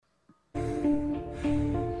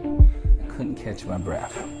couldn't catch my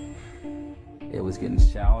breath. It was getting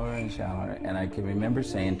shallower and shallower, and I can remember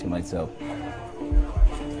saying to myself,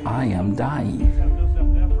 I am dying.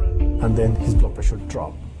 And then his blood pressure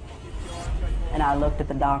dropped. And I looked at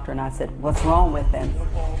the doctor and I said, what's wrong with him?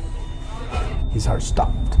 His heart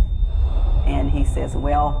stopped. And he says,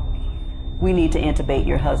 well, we need to intubate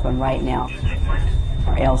your husband right now,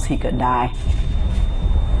 or else he could die.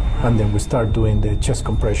 And then we start doing the chest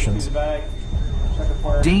compressions.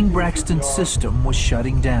 Dean Braxton's system was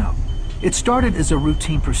shutting down. It started as a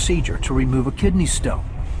routine procedure to remove a kidney stone.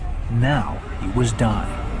 Now he was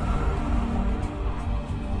dying.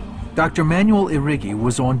 Dr. Manuel Irigi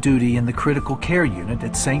was on duty in the critical care unit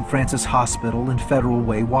at St. Francis Hospital in Federal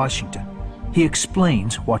Way, Washington. He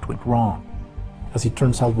explains what went wrong. As it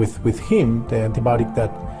turns out with him, the antibiotic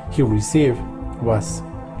that he received was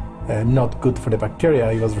not good for the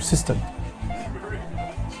bacteria. It was resistant.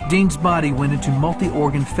 Dean's body went into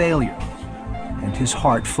multi-organ failure, and his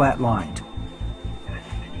heart flatlined.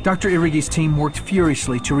 Dr. Irigi's team worked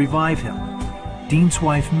furiously to revive him. Dean's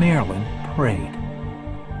wife, Marilyn, prayed.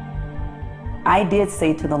 I did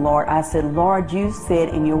say to the Lord, I said, Lord, you said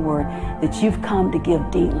in your word that you've come to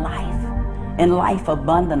give Dean life, and life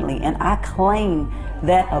abundantly, and I claim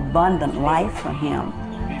that abundant life for him.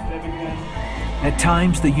 At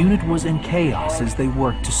times, the unit was in chaos as they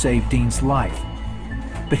worked to save Dean's life.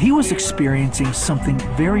 But he was experiencing something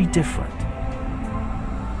very different.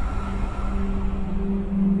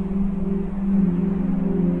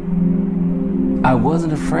 I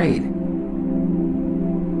wasn't afraid.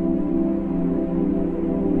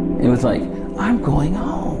 It was like, I'm going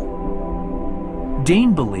home.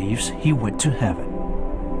 Dean believes he went to heaven.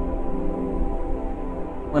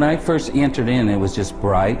 When I first entered in, it was just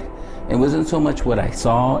bright. It wasn't so much what I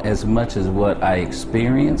saw as much as what I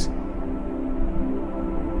experienced.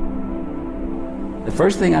 The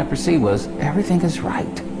first thing I perceived was, everything is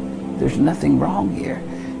right. There's nothing wrong here.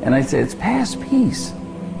 And I said, it's past peace.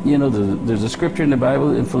 You know, there's a scripture in the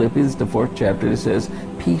Bible in Philippians, the 4th chapter, that says,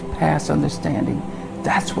 peace past understanding.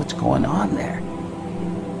 That's what's going on there.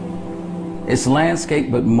 It's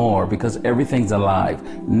landscape, but more, because everything's alive.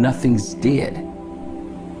 Nothing's dead.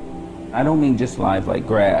 I don't mean just live like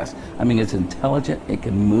grass. I mean, it's intelligent, it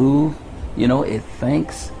can move, you know, it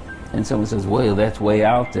thinks. And someone says, well, that's way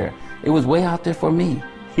out there. It was way out there for me.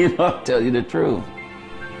 You know, I'll tell you the truth.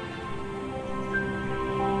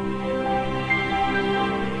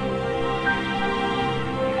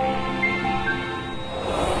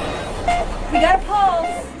 We got a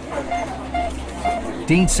pulse.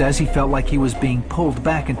 Dean says he felt like he was being pulled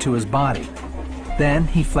back into his body. Then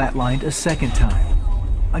he flatlined a second time.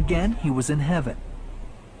 Again, he was in heaven.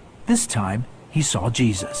 This time, he saw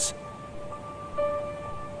Jesus.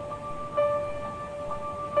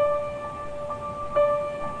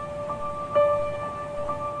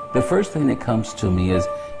 The first thing that comes to me is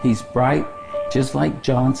he's bright, just like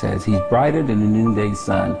John says, he's brighter than the noonday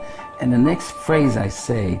sun. And the next phrase I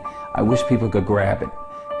say, I wish people could grab it,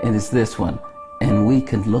 and it's this one, and we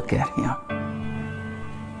could look at him.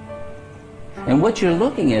 And what you're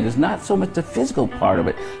looking at is not so much the physical part of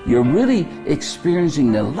it. You're really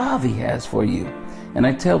experiencing the love he has for you. And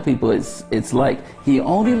I tell people it's like he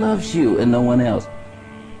only loves you and no one else.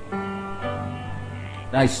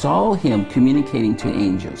 I saw him communicating to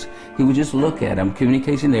angels. He would just look at them.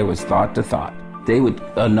 Communication there was thought to thought. They would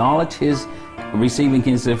acknowledge his receiving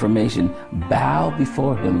his information, bow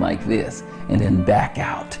before him like this, and then back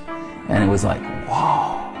out. And it was like,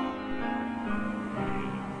 wow.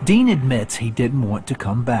 Dean admits he didn't want to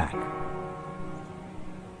come back.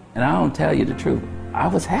 And I don't tell you the truth, I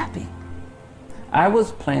was happy. I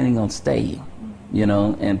was planning on staying, you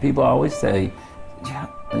know, and people always say, yeah,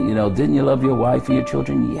 you know, didn't you love your wife and your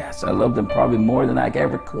children? Yes, I loved them probably more than I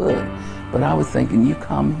ever could. But I was thinking, you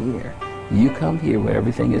come here where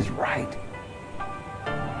everything is right.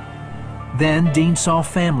 Then Dean saw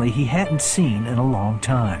family he hadn't seen in a long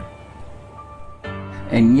time.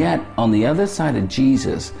 And yet, on the other side of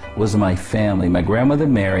Jesus was my family, my grandmother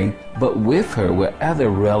Mary, but with her were other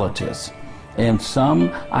relatives. And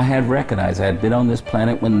some I had recognized. I had been on this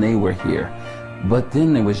planet when they were here. But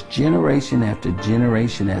then there was generation after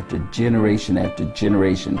generation after generation after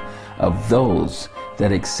generation of those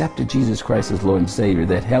that accepted Jesus Christ as Lord and Savior,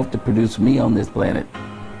 that helped to produce me on this planet.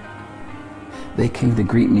 They came to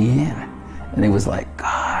greet me in. And it was like,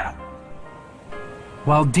 God.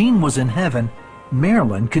 While Dean was in heaven,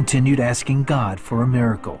 Marilyn continued asking God for a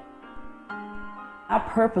miracle. I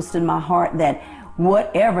purposed in my heart that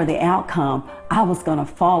whatever the outcome, I was going to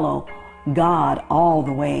follow God all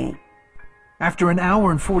the way. After an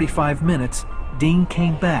hour and 45 minutes, Dean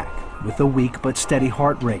came back with a weak but steady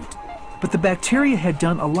heart rate. But the bacteria had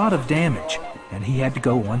done a lot of damage, and he had to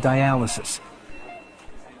go on dialysis.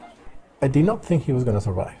 I did not think he was going to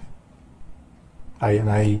survive. In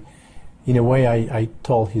a way, I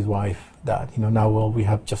told his wife that, now we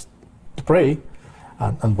have just to pray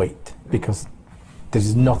and wait, because there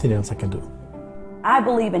is nothing else I can do. I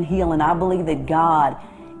believe in healing. I believe that God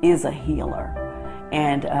is a healer.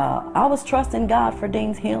 And I was trusting God for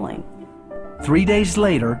Dean's healing. 3 days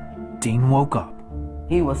later, Dean woke up.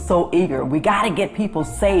 He was so eager. We got to get people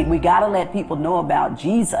saved. We got to let people know about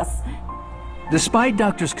Jesus. Despite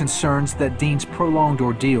doctors' concerns that Dean's prolonged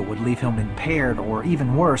ordeal would leave him impaired or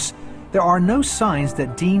even worse, there are no signs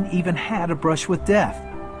that Dean even had a brush with death.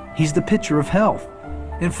 He's the picture of health.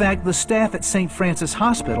 In fact, the staff at St. Francis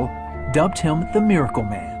Hospital dubbed him the Miracle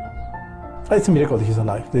Man. It's a miracle that he's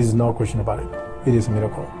alive. There is no question about it. It is a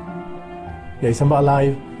miracle. Yeah, he's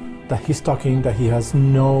alive, that he's talking, that he has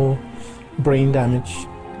no brain damage.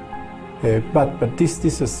 But this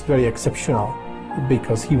is very exceptional,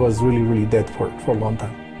 because he was really dead for a long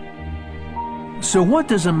time. So what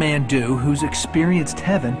does a man do who's experienced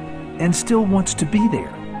heaven and still wants to be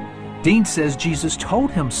there? Dean says Jesus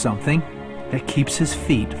told him something that keeps his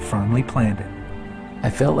feet firmly planted. I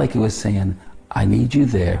felt like he was saying, I need you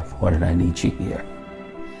there more than I need you here.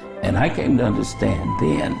 And I came to understand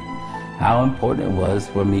then how important it was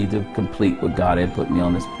for me to complete what God had put me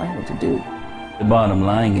on this planet to do. The bottom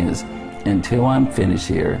line is, until I'm finished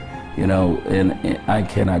here, and I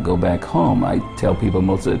cannot go back home. I tell people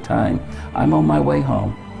most of the time, I'm on my way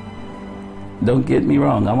home. Don't get me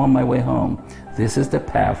wrong, I'm on my way home. This is the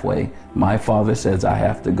pathway my Father says I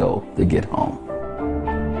have to go to get home.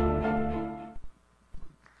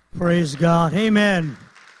 Praise God. Amen.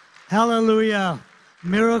 Hallelujah.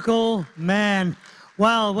 Miracle Man.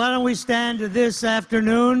 Well, why don't we stand this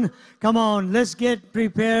afternoon? Come on, let's get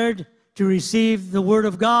prepared to receive the Word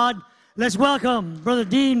of God. Let's welcome Brother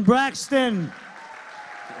Dean Braxton.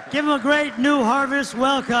 Give him a great New Harvest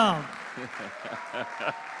welcome.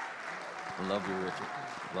 Love you, Richard.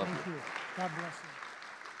 Love you. God bless you.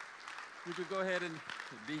 You could go ahead and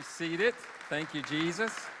be seated. Thank you,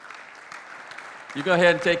 Jesus. You go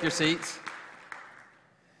ahead and take your seats.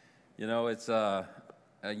 It's a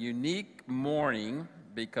unique morning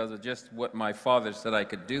because of just what my Father said I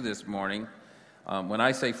could do this morning. When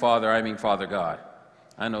I say Father, I mean Father God.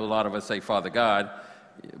 I know a lot of us say Father God,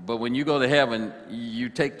 but when you go to heaven, you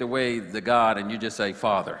take away the God and you just say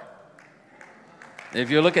Father.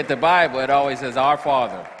 If you look at the Bible, it always says our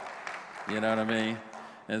Father. You know what I mean?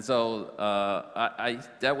 And so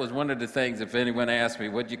that was one of the things, if anyone asked me,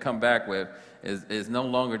 what'd you come back with, is no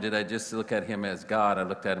longer did I just look at him as God, I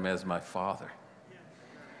looked at him as my Father.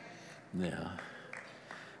 Yeah.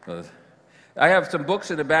 I have some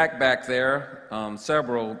books in the back there,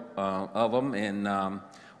 several of them, and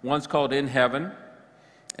one's called In Heaven,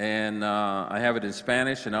 and I have it in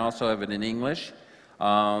Spanish and I also have it in English.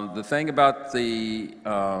 The thing about the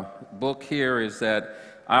book here is that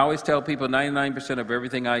I always tell people 99% of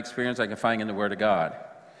everything I experience I can find in the Word of God.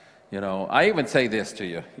 I even say this to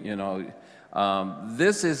you,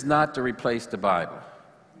 this is not to replace the Bible.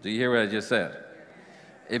 Do you hear what I just said?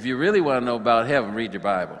 If you really want to know about heaven, read your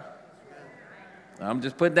Bible. I'm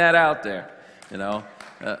just putting that out there,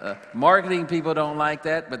 Marketing people don't like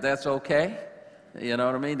that, but that's okay. You know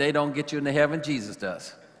what I mean? They don't get you into heaven, Jesus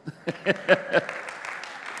does.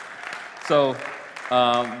 So,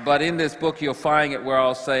 but in this book, you'll find it where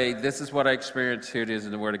I'll say, this is what I experienced, here it is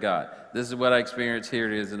in the Word of God. This is what I experienced, here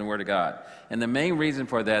it is in the Word of God. And the main reason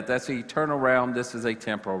for that, that's the eternal realm, this is a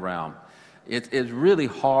temporal realm. It's really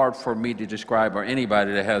hard for me to describe, or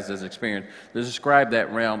anybody that has this experience, to describe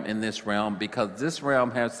that realm in this realm, because this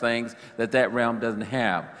realm has things that that realm doesn't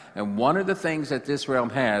have. And one of the things that this realm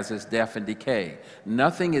has is death and decay.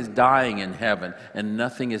 Nothing is dying in heaven, and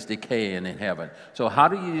nothing is decaying in heaven. So how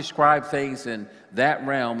do you describe things in that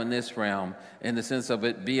realm and this realm in the sense of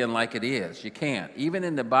it being like it is? You can't. Even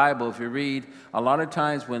in the Bible, if you read, a lot of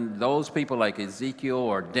times when those people like Ezekiel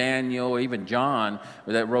or Daniel or even John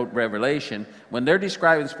that wrote Revelation, when they're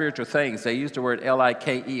describing spiritual things, they use the word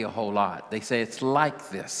L-I-K-E a whole lot. They say it's like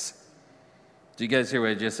this. Do you guys hear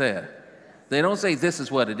what I just said? They don't say this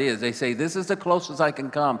is what it is. They say this is the closest I can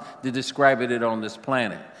come to describe it on this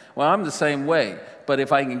planet. Well, I'm the same way. But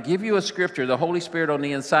if I can give you a scripture, the Holy Spirit on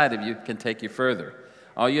the inside of you can take you further.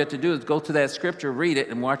 All you have to do is go to that scripture, read it,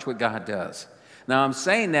 and watch what God does. Now, I'm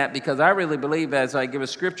saying that because I really believe as I give a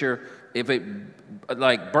scripture, if it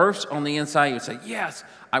like bursts on the inside, you would say, yes,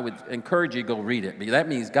 I would encourage you to go read it. Because that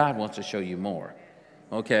means God wants to show you more.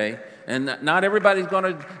 Okay? And not everybody's going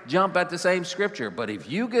to jump at the same scripture. But if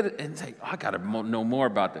you get it and say, I got to know more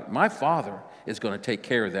about that, my Father is going to take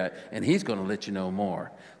care of that, and He's going to let you know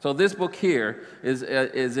more. So this book here is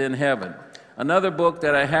in heaven. Another book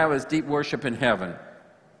that I have is Deep Worship in Heaven.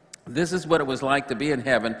 This is what it was like to be in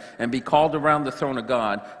heaven and be called around the throne of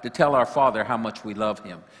God to tell our Father how much we love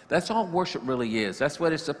Him. That's all worship really is. That's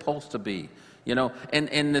what it's supposed to be. You know,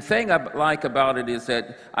 and the thing I like about it is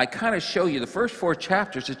that I kind of show you the first 4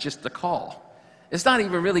 chapters is just the call. It's not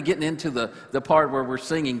even really getting into the part where we're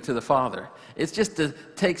singing to the Father. It's just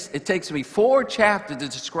it takes me 4 chapters to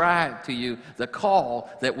describe to you the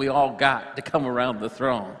call that we all got to come around the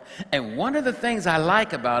throne. And one of the things I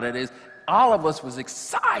like about it is all of us was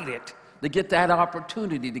excited to get that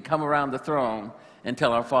opportunity to come around the throne and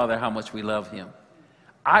tell our Father how much we love Him.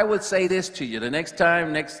 I would say this to you, the next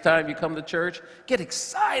time you come to church, get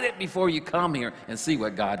excited before you come here and see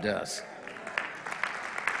what God does.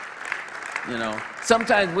 You know,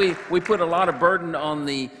 sometimes we put a lot of burden on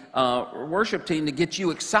the worship team to get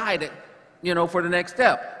you excited, you know, for the next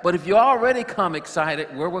step. But if you already come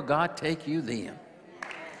excited, where will God take you then?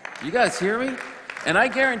 You guys hear me? And I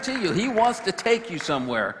guarantee you, He wants to take you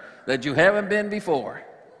somewhere that you haven't been before.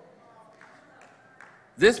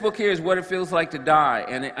 This book here is what it feels like to die,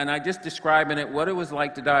 and I just describe in it what it was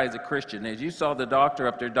like to die as a Christian. As you saw the doctor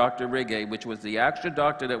up there, Dr. Rigge, which was the actual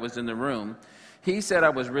doctor that was in the room, he said I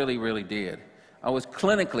was really, really dead. I was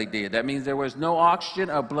clinically dead. That means there was no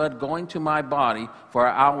oxygen or blood going to my body for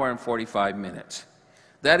an hour and 45 minutes.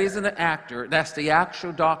 That isn't an actor. That's the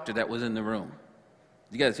actual doctor that was in the room.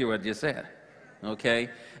 You guys hear what I just said? Okay?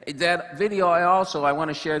 That video, I want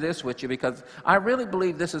to share this with you because I really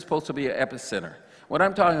believe this is supposed to be an epicenter. What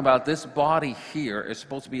I'm talking about, this body here is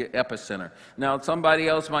supposed to be an epicenter. Now, somebody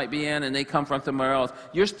else might be in and they come from somewhere else.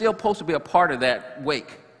 You're still supposed to be a part of that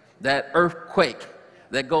wake, that earthquake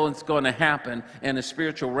that's going to happen in the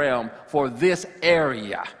spiritual realm for this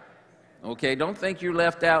area. Okay? Don't think you're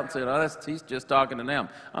left out and say, oh, he's just talking to them.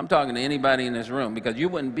 I'm talking to anybody in this room because you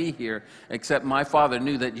wouldn't be here except my Father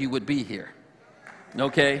knew that you would be here.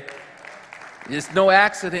 Okay? It's no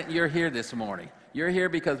accident you're here this morning. You're here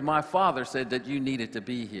because my Father said that you needed to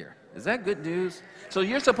be here. Is that good news? So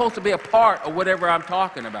you're supposed to be a part of whatever I'm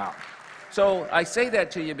talking about. So I say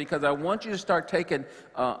that to you because I want you to start taking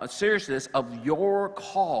a seriousness of your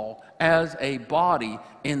call as a body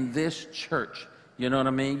in this church. You know what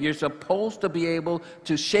I mean? You're supposed to be able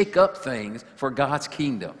to shake up things for God's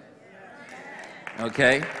kingdom.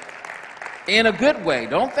 Okay? In a good way.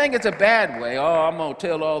 Don't think it's a bad way. Oh, I'm going to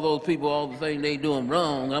tell all those people all the things they doing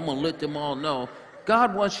wrong. I'm going to let them all know.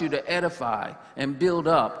 God wants you to edify and build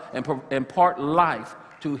up and impart life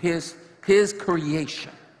to His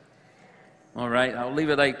creation. All right? I'll leave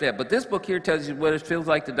it like that. But this book here tells you what it feels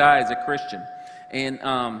like to die as a Christian. And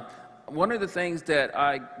one of the things that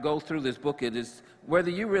I go through this book is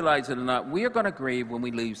whether you realize it or not, we are going to grieve when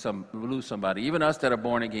we lose somebody, even us that are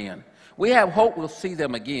born again. We have hope we'll see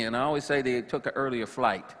them again. I always say they took an earlier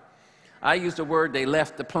flight. I use the word they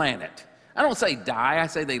left the planet. I don't say die, I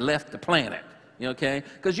say they left the planet, okay?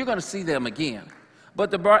 Because you're going to see them again.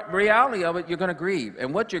 But the reality of it, you're going to grieve.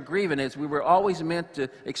 And what you're grieving is we were always meant to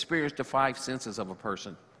experience the 5 senses of a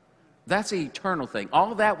person. That's the eternal thing.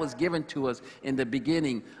 All that was given to us in the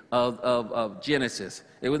beginning of Genesis.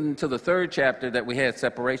 It wasn't until the 3rd chapter that we had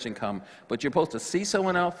separation come. But you're supposed to see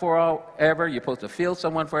someone else forever. You're supposed to feel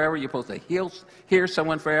someone forever. You're supposed to hear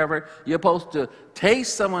someone forever. You're supposed to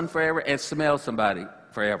taste someone forever and smell somebody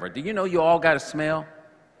forever. Do you know you all got to smell?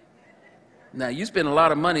 Now, you spend a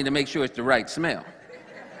lot of money to make sure it's the right smell.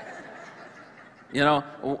 You know,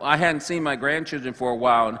 I hadn't seen my grandchildren for a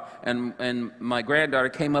while, and my granddaughter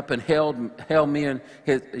came up and held me and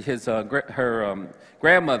her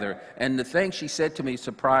grandmother. And the thing she said to me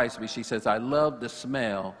surprised me. She says, "I love the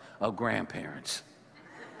smell of grandparents."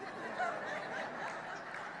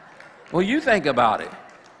 Well, you think about it.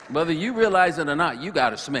 Whether you realize it or not, you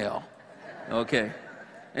got a smell. Okay?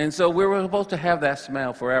 And so we were supposed to have that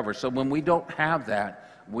smell forever. So when we don't have that,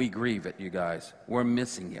 we grieve it, you guys. We're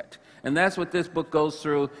missing it. And that's what this book goes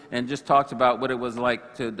through and just talks about what it was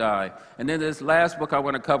like to die. And then this last book I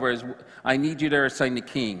want to cover is I Need You There, Sing the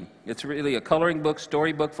King. It's really a coloring book,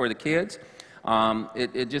 storybook for the kids.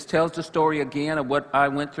 It just tells the story again of what I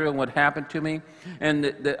went through and what happened to me. And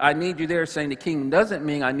the I Need You There, Sing the King doesn't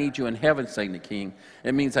mean I need you in heaven, sing the King.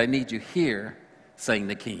 It means I need you here, sing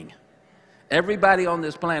the King. Everybody on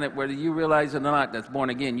this planet, whether you realize it or not, that's born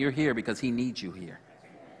again, you're here because He needs you here.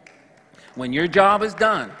 When your job is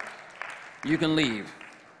done, you can leave,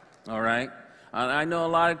 all right? I know a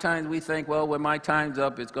lot of times we think, well, when my time's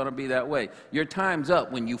up, it's going to be that way. Your time's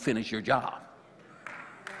up when you finish your job.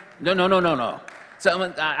 No.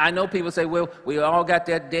 So I know people say, well, we all got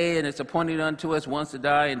that day and it's appointed unto us once to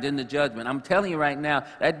die and then the judgment. I'm telling you right now,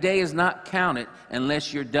 that day is not counted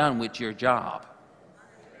unless you're done with your job.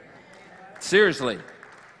 Seriously.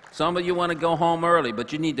 Some of you want to go home early,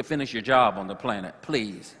 but you need to finish your job on the planet.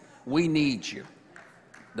 Please. We need you.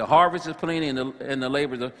 The harvest is plenty and the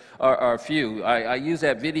laborers are few. I use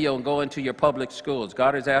that video and go into your public schools.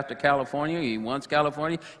 God is after California. He wants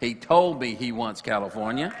California. He told me he wants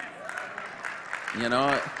California. You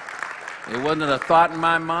know, it wasn't a thought in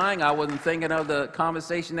my mind. I wasn't thinking of the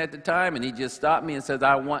conversation at the time, and he just stopped me and says,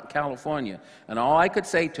 I want California. And all I could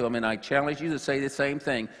say to him, and I challenge you to say the same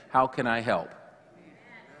thing, how can I help?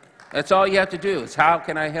 That's all you have to do is how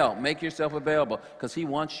can I help? Make yourself available, because he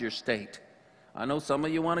wants your state. I know some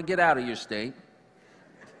of you want to get out of your state,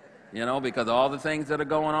 you know, because of all the things that are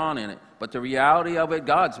going on in it. But the reality of it,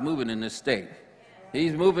 God's moving in this state.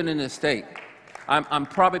 He's moving in this state. I'm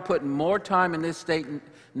probably putting more time in this state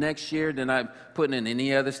next year than I'm putting in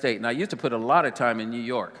any other state. And I used to put a lot of time in New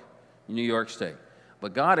York State.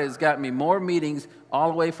 But God has got me more meetings all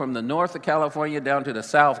the way from the north of California down to the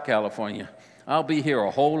south of California. I'll be here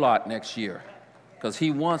a whole lot next year because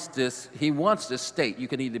he wants this state. You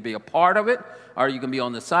can either be a part of it, or you can be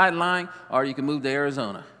on the sideline, or you can move to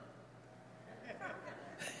Arizona.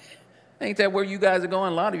 Ain't that where you guys are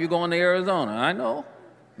going? A lot of you going to Arizona, I know.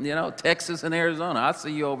 You know, Texas and Arizona. I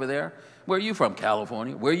see you over there. Where are you from,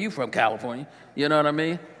 California? Where are you from, California? You know what I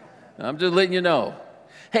mean? I'm just letting you know.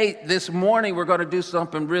 Hey, this morning we're going to do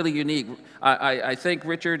something really unique. I thank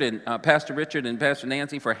Richard and Pastor Richard and Pastor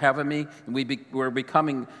Nancy for having me. We're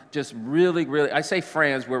becoming just really, I say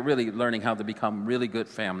friends, we're really learning how to become really good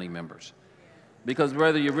family members. Because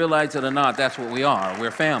whether you realize it or not, that's what we are. We're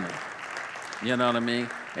family. You know what I mean?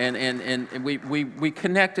 And we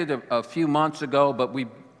connected a few months ago, but we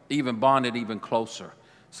even bonded even closer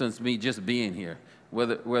since me just being here.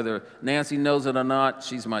 Whether Nancy knows it or not,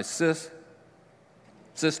 she's my sister.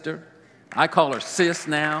 I call her sis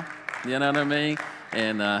now, you know what I mean?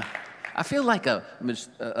 And I feel like a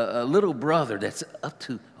little brother that's up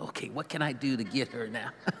to, okay, what can I do to get her now?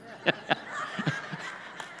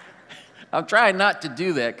 I'm trying not to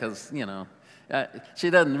do that because, you know, she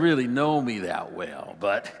doesn't really know me that well,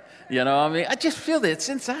 but, you know, I mean, I just feel that it's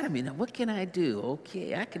inside of me. Now, what can I do?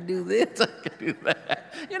 Okay, I can do this, I can do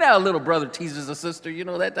that. You know how a little brother teases a sister, you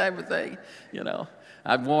know, that type of thing, you know.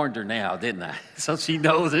 I've warned her now, didn't I? So she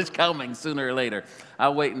knows it's coming sooner or later.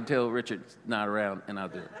 I'll wait until Richard's not around, and I'll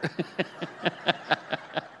do it.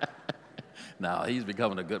 No, he's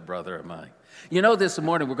becoming a good brother of mine. You know, this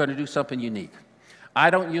morning we're going to do something unique. I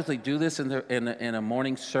don't usually do this in a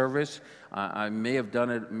morning service. I may have done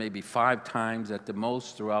it maybe 5 times at the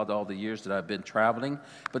most throughout all the years that I've been traveling.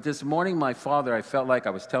 But this morning, my father, I felt like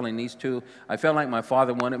I was telling these two, I felt like my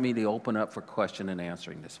father wanted me to open up for question and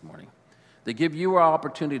answering this morning. To give you an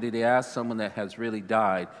opportunity to ask someone that has really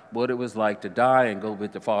died what it was like to die and go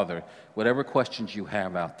with the Father, whatever questions you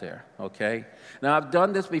have out there, okay? Now, I've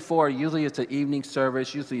done this before. Usually it's an evening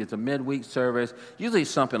service. Usually it's a midweek service. Usually it's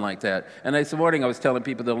something like that. And this morning I was telling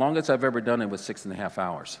people the longest I've ever done it was 6.5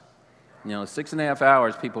 hours. You know, 6.5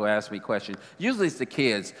 hours, people ask me questions. Usually it's the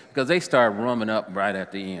kids because they start rumming up right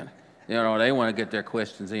at the end. You know, they want to get their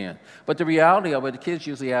questions in. But the reality of it, the kids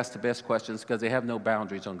usually ask the best questions because they have no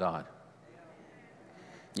boundaries on God.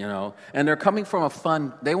 You know, and they're coming from a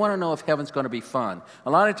fun, they want to know if heaven's going to be fun. A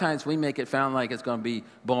lot of times we make it sound like it's going to be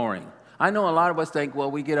boring. I know a lot of us think, well,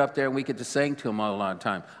 we get up there and we get to sing to them a lot of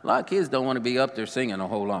time. A lot of kids don't want to be up there singing a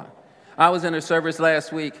whole lot. I was in a service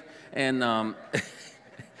last week, and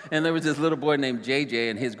and there was this little boy named JJ,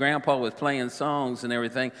 and his grandpa was playing songs and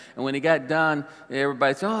everything. And when he got done,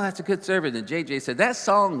 everybody said, oh, that's a good service. And JJ said, that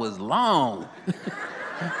song was long.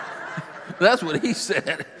 That's what he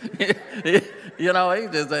said. You know, he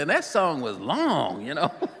just said, that song was long, you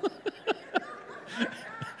know.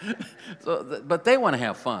 But they want to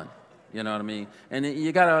have fun, you know what I mean? And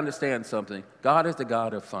you got to understand something. God is the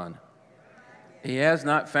God of fun. He has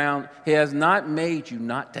not made you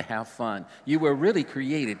not to have fun. You were really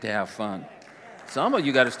created to have fun. Some of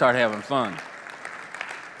you got to start having fun.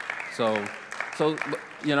 So,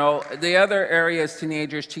 you know, the other area is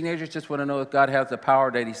teenagers. Teenagers just want to know if God has the power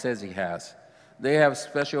that he says he has. They have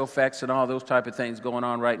special effects and all those type of things going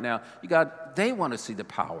on right now. They want to see the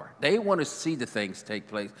power. They want to see the things take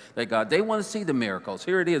place. They want to see the miracles.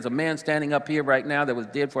 Here it is, a man standing up here right now that was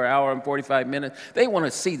dead for 1 hour and 45 minutes. They want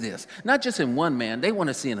to see this. Not just in one man. They want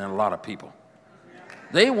to see it in a lot of people.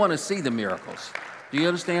 They want to see the miracles. Do you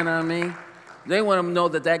understand what I mean? They want to know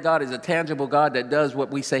that God is a tangible God that does what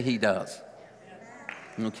we say he does.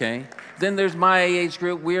 Okay? Then there's my age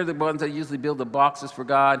group. We're the ones that usually build the boxes for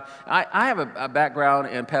God. I have a background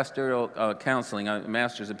in pastoral counseling, a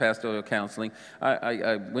master's in pastoral counseling.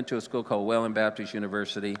 I went to a school called Welland Baptist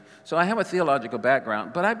University. So I have a theological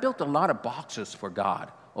background, but I built a lot of boxes for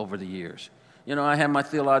God over the years. You know, I had my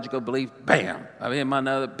theological belief, bam. I had my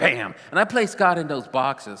another, bam. And I placed God in those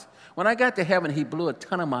boxes. When I got to heaven, he blew a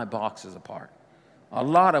ton of my boxes apart. A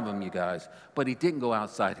lot of them, you guys. But he didn't go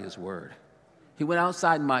outside his word. He went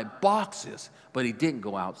outside my boxes, but he didn't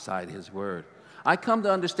go outside his word. I come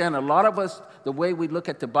to understand a lot of us, the way we look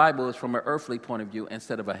at the Bible is from an earthly point of view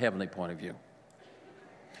instead of a heavenly point of view.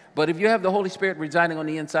 But if you have the Holy Spirit residing on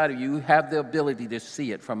the inside of you, you have the ability to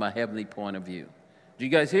see it from a heavenly point of view. Do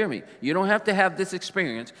you guys hear me? You don't have to have this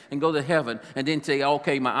experience and go to heaven and then say,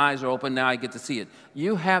 okay, my eyes are open, now I get to see it.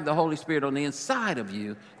 You have the Holy Spirit on the inside of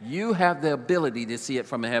you. You have the ability to see it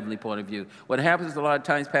from a heavenly point of view. What happens a lot of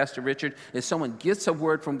times, Pastor Richard, is someone gets a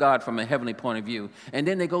word from God from a heavenly point of view, and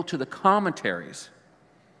then they go to the commentaries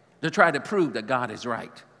to try to prove that God is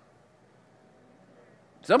right.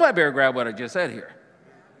 Somebody better grab what I just said here.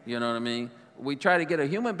 You know what I mean? We try to get a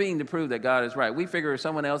human being to prove that God is right. We figure if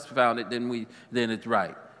someone else found it, then it's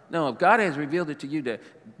right. No, if God has revealed it to you,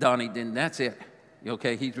 Donnie, then that's it.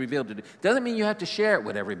 Okay, he's revealed it. Doesn't mean you have to share it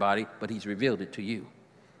with everybody, but he's revealed it to you.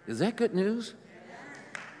 Is that good news?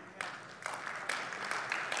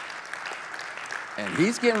 And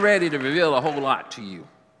he's getting ready to reveal a whole lot to you.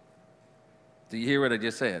 Do you hear what I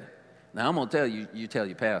just said? Now, I'm going to tell you, you tell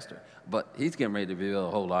your pastor, but he's getting ready to reveal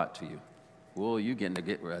a whole lot to you. Whoa, you're getting to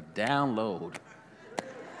get a download.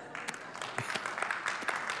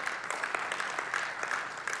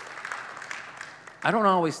 I don't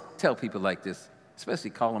always tell people like this, especially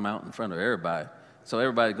call them out in front of everybody. So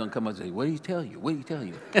everybody's going to come up and say, what did he tell you? What did he tell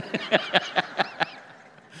you?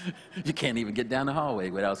 You can't even get down the hallway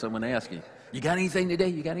without someone asking, you got anything today?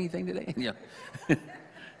 You got anything today? Yeah.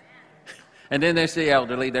 And then there's the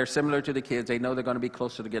elderly. They're similar to the kids. They know they're going to be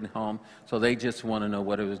closer to getting home, so they just want to know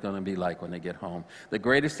what it was going to be like when they get home. The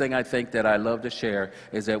greatest thing I think that I love to share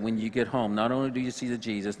is that when you get home, not only do you see the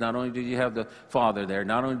Jesus, not only do you have the Father there,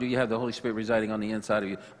 not only do you have the Holy Spirit residing on the inside of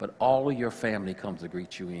you, but all of your family comes to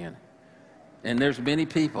greet you in. And there's many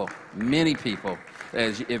people,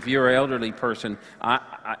 as if you're an elderly person,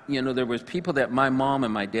 you know, there was people that my mom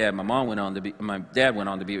and my dad, my dad went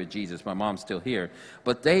on to be with Jesus, my mom's still here,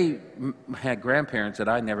 but they had grandparents that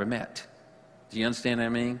I never met. Do you understand what I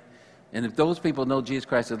mean? And if those people know Jesus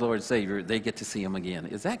Christ as Lord and Savior, they get to see him again.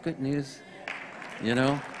 Is that good news? You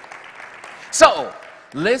know? So,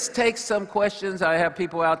 let's take some questions. I have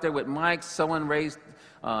people out there with mics. Someone raised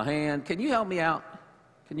a hand. Can you help me out?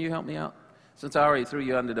 Can you help me out? Since I already threw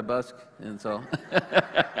you under the bus, and so.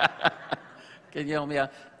 Can you help me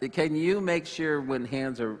out? Can you make sure when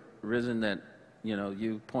hands are risen that, you know,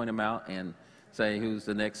 you point them out and say who's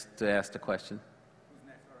the next to ask the question? Who's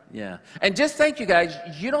next, all right. Yeah. And just thank you guys.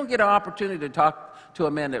 You don't get an opportunity to talk to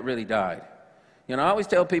a man that really died. You know, I always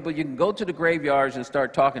tell people you can go to the graveyards and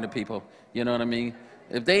start talking to people. You know what I mean?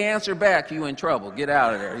 If they answer back, you in trouble. Get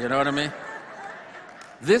out of there. You know what I mean?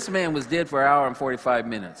 This man was dead for an hour and 45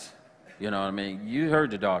 minutes. You know what I mean? You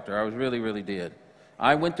heard the doctor. I was really, really dead.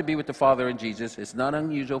 I went to be with the Father in Jesus. It's not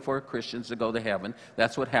unusual for Christians to go to heaven.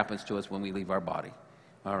 That's what happens to us when we leave our body.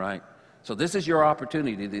 All right? So this is your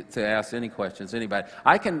opportunity to ask any questions, anybody.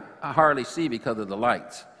 I can hardly see because of the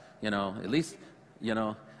lights. You know, at least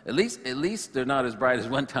they're not as bright as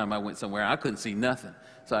one time I went somewhere. I couldn't see nothing.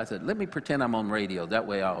 So I said, let me pretend I'm on radio. That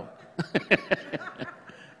way I'll...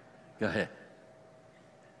 Go ahead.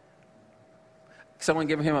 Someone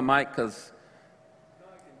give him a mic, because...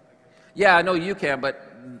 Yeah, I know you can,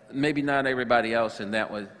 but maybe not everybody else, and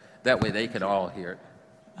that way they could all hear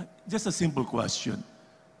it. Just a simple question.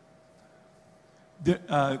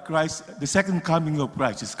 The second coming of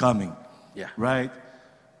Christ is coming. Yeah. Right?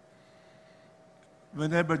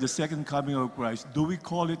 Whenever the second coming of Christ, do we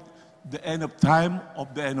call it the end of time or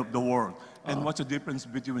the end of the world? And what's the difference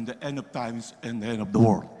between the end of times and the end of the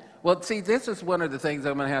world? Well, see, this is one of the things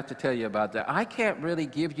I'm going to have to tell you about that. I can't really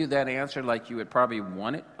give you that answer like you would probably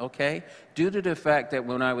want it, okay? Due to the fact that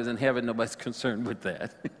when I was in heaven, nobody's concerned with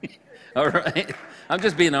that. All right? I'm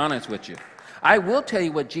just being honest with you. I will tell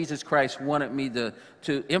you what Jesus Christ wanted me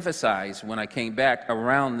to emphasize when I came back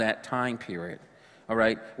around that time period. All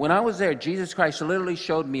right? When I was there, Jesus Christ literally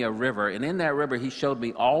showed me a river, and in that river, he showed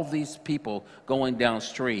me all these people going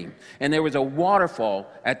downstream. And there was a waterfall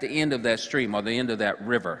at the end of that stream, or the end of that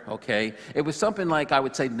river, okay? It was something like, I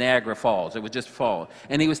would say, Niagara Falls. It would just fall.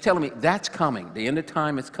 And he was telling me, that's coming. The end of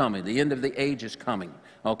time is coming. The end of the age is coming,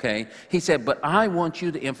 Okay? He said, but I want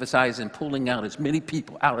you to emphasize in pulling out as many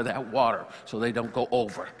people out of that water so they don't go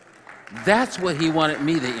over. That's what he wanted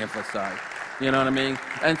me to emphasize. You know what I mean?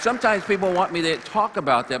 And sometimes people want me to talk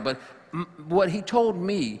about that, but what he told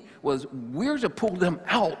me was we're to pull them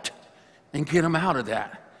out and get them out of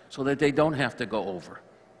that so that they don't have to go over.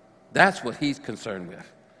 That's what he's concerned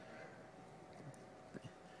with.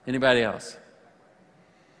 Anybody else?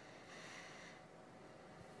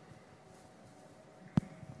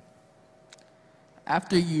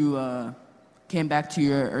 After you came back to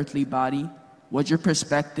your earthly body, was your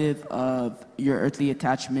perspective of your earthly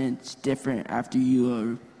attachments different after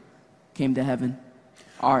you came to heaven?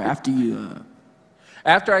 Or after you...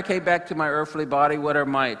 After I came back to my earthly body, what are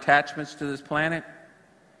my attachments to this planet?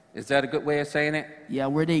 Is that a good way of saying it? Yeah,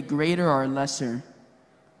 were they greater or lesser?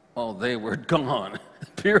 Oh, they were gone,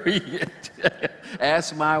 period.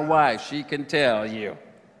 Ask my wife, she can tell you,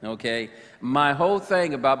 okay? My whole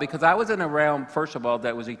thing about, because I was in a realm, first of all,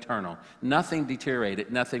 that was eternal. Nothing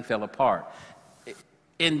deteriorated, nothing fell apart.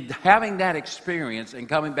 In having that experience and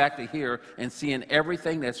coming back to here and seeing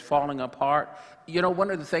everything that's falling apart, you know,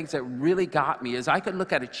 one of the things that really got me is I could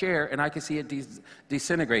look at a chair and I could see it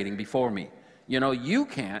disintegrating before me. You know, you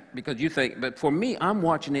can't because you think, but for me, I'm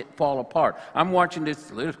watching it fall apart. I'm watching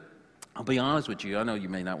this, I'll be honest with you, I know you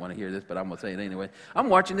may not want to hear this, but I'm going to say it anyway. I'm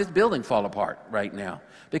watching this building fall apart right now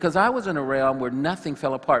because I was in a realm where nothing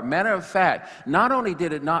fell apart. Matter of fact, not only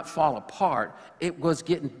did it not fall apart, it was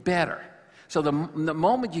getting better. So the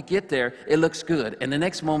moment you get there, it looks good. And the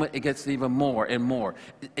next moment, it gets even more and more.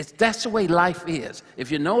 That's the way life is.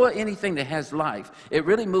 If you know anything that has life, it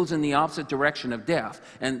really moves in the opposite direction of death.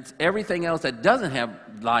 And everything else that doesn't have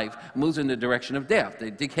life moves in the direction of death,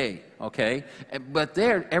 the decay, okay? But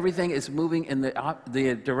there, everything is moving in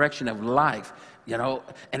the direction of life. You know,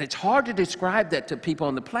 and it's hard to describe that to people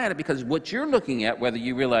on the planet because what you're looking at, whether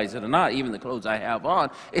you realize it or not, even the clothes I have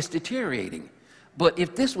on, it's deteriorating. But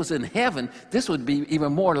if this was in heaven, this would be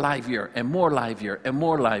even more livelier and more livelier and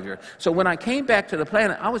more livelier. So when I came back to the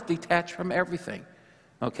planet, I was detached from everything,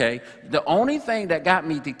 okay? The only thing that got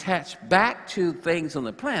me detached back to things on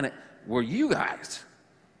the planet were you guys,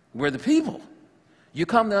 were the people. You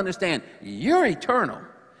come to understand you're eternal.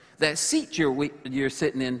 That seat you're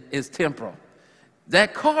sitting in is temporal.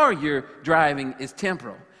 That car you're driving is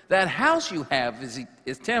temporal. That house you have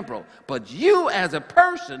is temporal. But you as a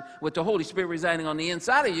person with the Holy Spirit residing on the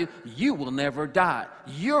inside of you, you will never die.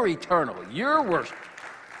 You're eternal. You're worship.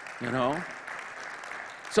 You know?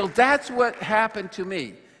 So that's what happened to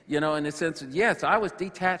me. You know, in the sense of, yes, I was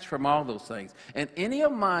detached from all those things. And any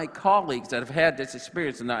of my colleagues that have had this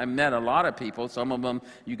experience, and I met a lot of people, some of them,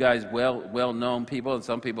 you guys, well-known people, and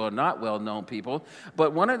some people are not well-known people.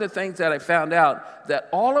 But one of the things that I found out, that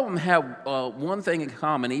all of them have one thing in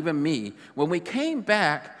common, even me. When we came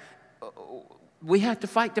back, we had to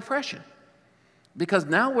fight depression. Because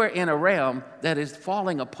now we're in a realm that is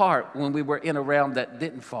falling apart when we were in a realm that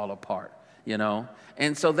didn't fall apart. You know,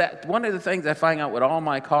 and so that one of the things I find out with all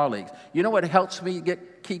my colleagues, you know what helps me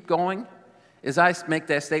keep going? Is I make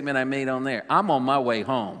that statement I made on there. I'm on my way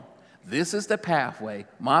home. This is the pathway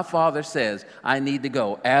my Father says I need to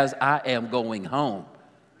go as I am going home.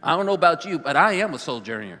 I don't know about you, but I am a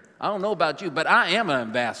sojourner. I don't know about you, but I am an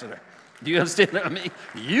ambassador. Do you understand what I mean?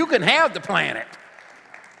 You can have the planet.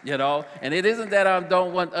 You know, and it isn't that I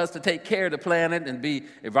don't want us to take care of the planet and be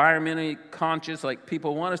environmentally conscious like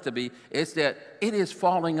people want us to be. It's that it is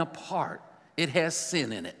falling apart. It has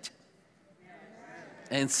sin in it.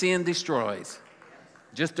 And sin destroys,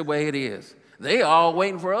 just the way it is. They all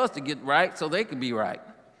waiting for us to get right so they can be right.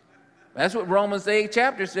 That's what Romans 8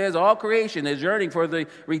 chapter says. All creation is yearning for the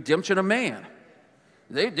redemption of man.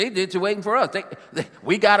 They did waiting for us.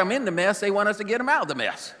 We got them in the mess. They want us to get them out of the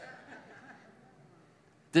mess.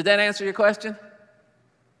 Did that answer your question?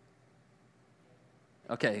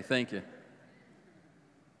 Okay, thank you.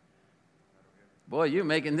 Boy, you're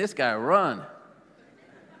making this guy run.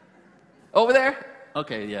 Over there?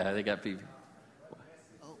 Okay, yeah, they got people.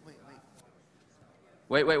 Oh, wait.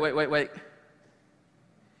 Wait.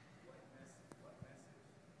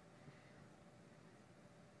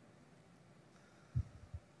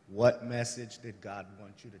 What message did God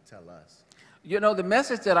want you to tell us? You know, the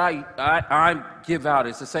message that I give out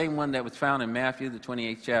is the same one that was found in Matthew, the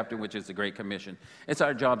 28th chapter, which is the Great Commission. It's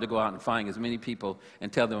our job to go out and find as many people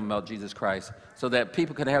and tell them about Jesus Christ so that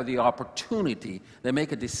people can have the opportunity to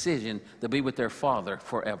make a decision to be with their Father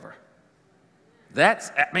forever.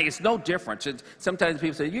 It's no difference. Sometimes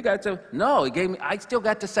people say, you got to, no, he gave me, I still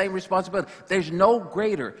got the same responsibility. There is no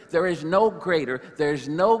greater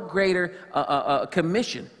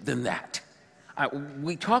commission than that.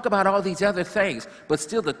 We talk about all these other things, but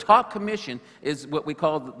still the top commission is what we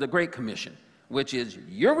call the Great Commission, which is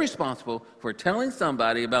you're responsible for telling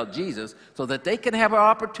somebody about Jesus so that they can have an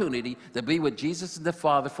opportunity to be with Jesus and the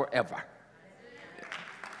Father forever.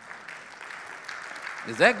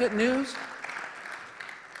 Is that good news?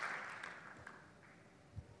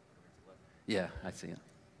 Yeah, I see it.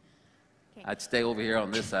 Okay. I'd stay over here on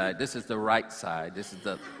this side. This is the right side. This is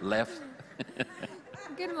the left.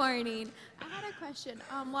 Good morning. I had a question.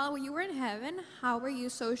 While you were in heaven, how were you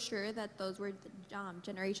so sure that those were the,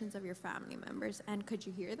 generations of your family members? And could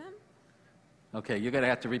you hear them? Okay, you're going to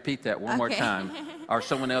have to repeat that one more Okay. time, or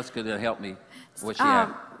someone else could help me. What she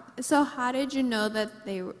had. So how did you know that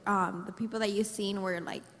they, the people that you seen were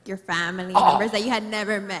like your family members that you had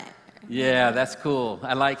never met? Yeah, that's cool.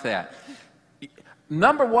 I like that.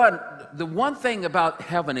 Number one, the one thing about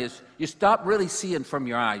heaven is you stop really seeing from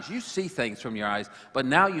your eyes. You see things from your eyes, but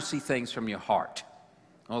now you see things from your heart.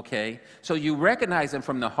 Okay? So you recognize them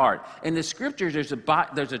from the heart. In the scriptures, there's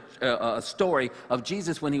a story of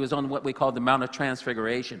Jesus when he was on what we call the Mount of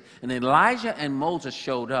Transfiguration. And Elijah and Moses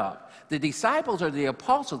showed up. The disciples or the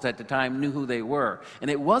apostles at the time knew who they were. And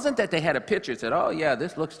it wasn't that they had a picture that said, oh yeah,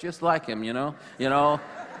 this looks just like him, you know?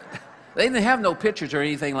 They didn't have no pictures or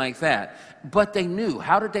anything like that. But they knew.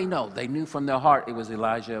 How did they know? They knew from their heart it was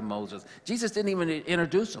Elijah and Moses. Jesus didn't even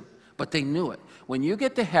introduce them, but they knew it. When you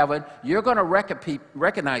get to heaven, you're going to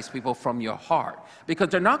recognize people from your heart because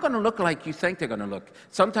they're not going to look like you think they're going to look.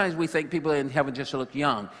 Sometimes we think people in heaven just look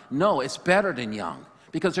young. No, it's better than young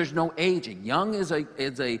because there's no aging. Young is a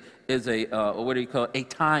what do you call it? A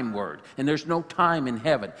time word, and there's no time in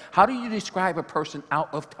heaven. How do you describe a person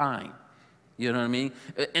out of time? You know what I mean?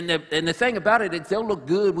 And the thing about it is they'll look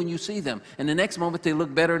good when you see them. And the next moment they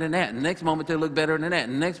look better than that. And the next moment they look better than that.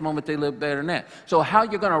 And the next moment they look better than that. So how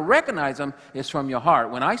you're going to recognize them is from your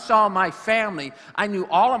heart. When I saw my family, I knew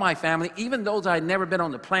all of my family, even those I'd never been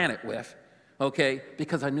on the planet with, okay,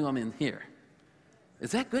 because I knew them in here.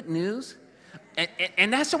 Is that good news?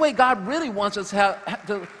 And that's the way God really wants us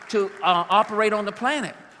to operate on the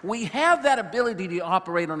planet. We have that ability to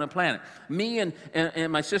operate on the planet. Me and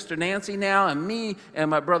my sister Nancy now, and me and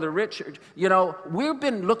my brother Richard, we've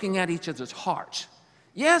been looking at each other's hearts.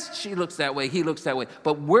 Yes, she looks that way, he looks that way.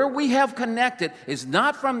 But where we have connected is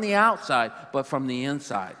not from the outside, but from the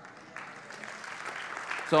inside.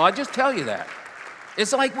 So I just tell you that.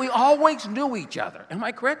 It's like we always knew each other. Am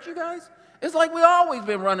I correct, you guys? It's like we always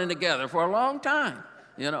been running together for a long time,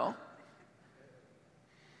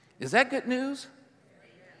 Is that good news?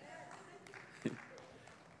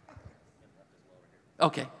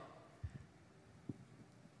 Okay.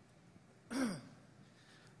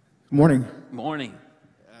 Morning. Morning.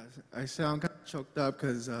 I sound kind of choked up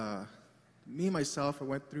because me, myself, I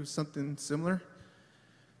went through something similar.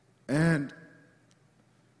 And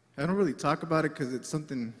I don't really talk about it because it's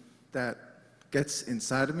something that gets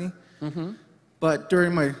inside of me. Mm-hmm. But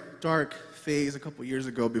during my dark phase a couple years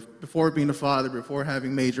ago, before being a father, before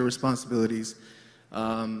having major responsibilities,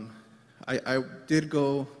 I did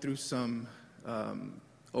go through some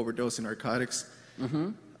overdose in narcotics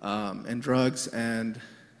and drugs, and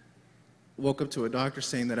woke up to a doctor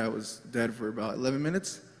saying that I was dead for about 11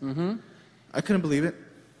 minutes. Mm-hmm. I couldn't believe it.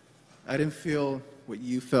 I didn't feel what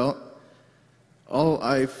you felt. All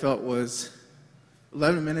I felt was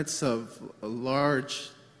 11 minutes of a large,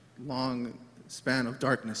 long span of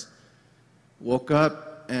darkness. Woke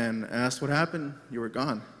up and asked what happened. You were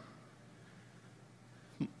gone.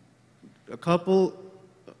 A couple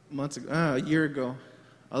months ago, a year ago,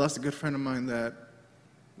 I lost a good friend of mine that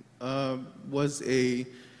was a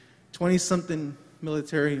 20-something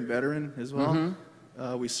military veteran as well.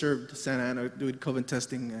 Mm-hmm. We served Santa Ana doing COVID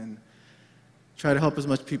testing and tried to help as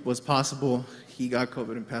much people as possible. He got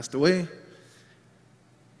COVID and passed away.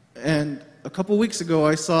 And a couple weeks ago,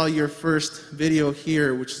 I saw your first video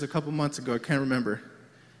here, which is a couple months ago. I can't remember.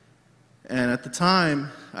 And at the time,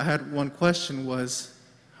 I had one question was,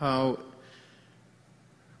 how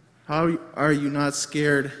are you not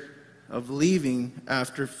scared of leaving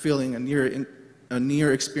after feeling a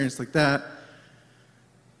near experience like that?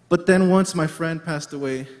 But then once my friend passed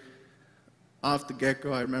away, off the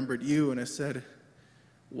get-go, I remembered you, and I said,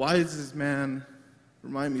 why does this man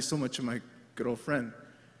remind me so much of my good old friend?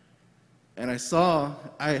 And I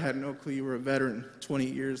had no clue you were a veteran, 20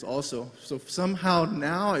 years also. So somehow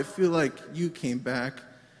now I feel like you came back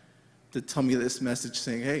to tell me this message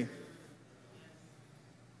saying, hey,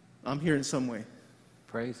 I'm here in some way.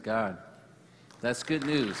 Praise God. That's good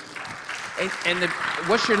news.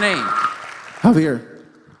 What's your name? Javier.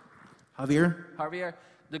 Javier.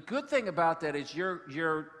 The good thing about that is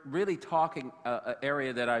you're really talking an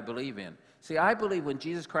area that I believe in. See, I believe when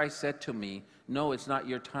Jesus Christ said to me, no, it's not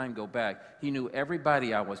your time, go back, he knew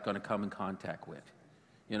everybody I was going to come in contact with.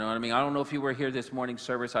 You know what I mean? I don't know if you were here this morning's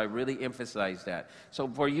service. I really emphasized that. So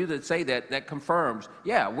for you to say that, that confirms,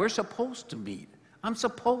 yeah, we're supposed to meet. I'm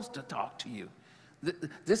supposed to talk to you.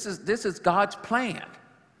 This is God's plan.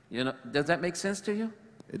 You know, does that make sense to you?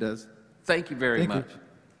 It does. Thank you very much. You.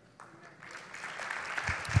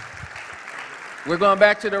 We're going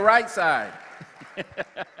back to the right side.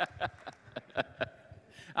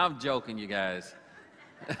 I'm joking, you guys.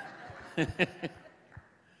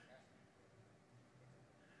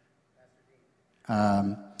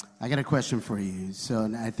 I got a question for you.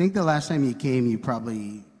 So I think the last time you came, you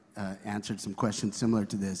probably answered some questions similar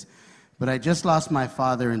to this. But I just lost my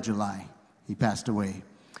father in July. He passed away.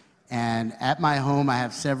 And at my home, I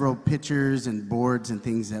have several pictures and boards and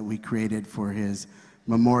things that we created for his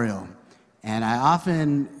memorial. And I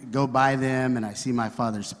often go by them and I see my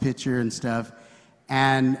father's picture and stuff.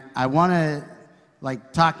 And I want to,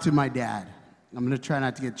 like, talk to my dad. I'm going to try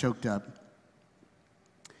not to get choked up.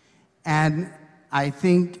 And I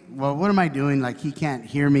think, well, what am I doing? Like, he can't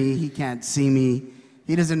hear me. He can't see me.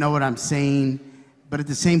 He doesn't know what I'm saying. But at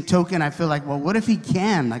the same token, I feel like, well, what if he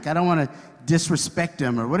can? Like, I don't want to disrespect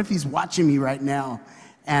him. Or what if he's watching me right now?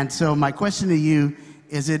 And so my question to you,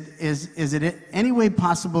 is it any way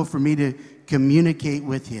possible for me to communicate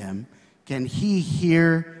with him? Can he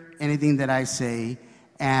hear anything that I say?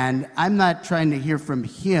 And I'm not trying to hear from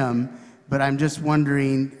him, but I'm just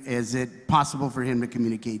wondering, is it possible for him to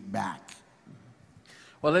communicate back?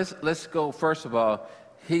 Well, let's go, first of all,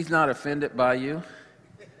 he's not offended by you,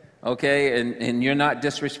 okay? And you're not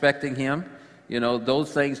disrespecting him. You know,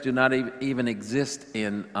 those things do not even exist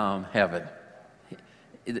in heaven.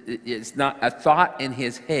 It's not a thought in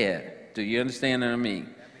his head. Do you understand what I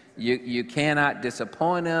mean? You cannot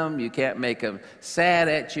disappoint him. You can't make him sad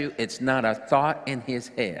at you. It's not a thought in his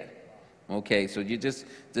head. Okay, so you just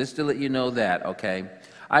to let you know that, okay?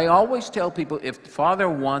 I always tell people, if the Father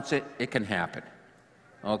wants it, it can happen.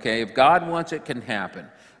 Okay, if God wants it, it can happen.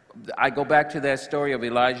 I go back to that story of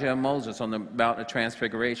Elijah and Moses on the Mountain of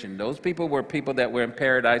Transfiguration. Those people were people that were in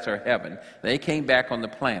paradise or heaven. They came back on the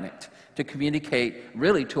planet to communicate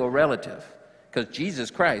really to a relative, because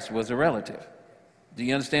Jesus Christ was a relative. Do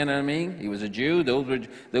you understand what I mean? He was a Jew.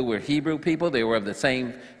 They were Hebrew people. They were of the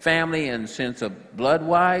same family in sense of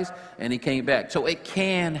blood-wise, and he came back. So it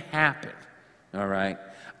can happen, all right?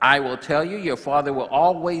 I will tell you, your Father will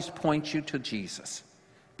always point you to Jesus,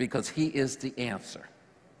 because he is the answer.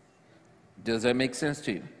 Does that make sense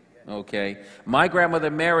to you? Okay. My grandmother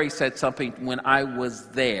Mary said something when I was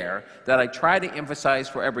there that I try to emphasize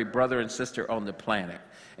for every brother and sister on the planet.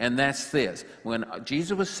 And that's this. When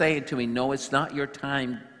Jesus was saying to me, no, it's not your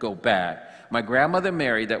time, go back. My grandmother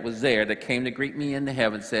Mary that was there, that came to greet me into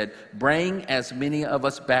heaven, said, bring as many of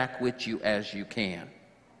us back with you as you can.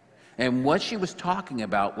 And what she was talking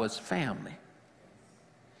about was family.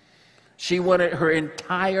 She wanted her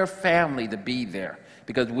entire family to be there.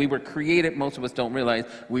 Because we were created, most of us don't realize,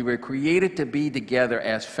 we were created to be together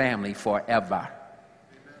as family forever.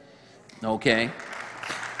 Okay?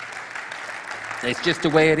 It's just the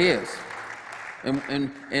way it is.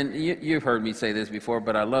 And you've heard me say this before,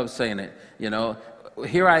 but I love saying it. You know,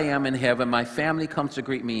 here I am in heaven. My family comes to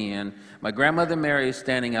greet me in. My grandmother Mary is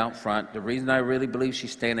standing out front. The reason I really believe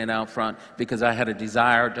she's standing out front, because I had a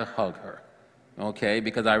desire to hug her. Okay?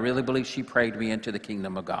 Because I really believe she prayed me into the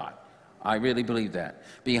kingdom of God. I really believe that.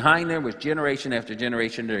 Behind there was generation after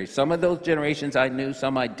generation. Some of those generations I knew,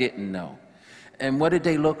 some I didn't know. And what did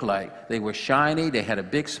they look like? They were shiny, they had a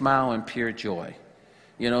big smile and pure joy.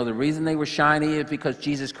 You know, the reason they were shiny is because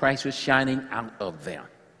Jesus Christ was shining out of them.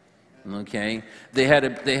 Okay? They had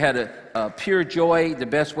a pure joy. The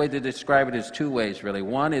best way to describe it is two ways, really.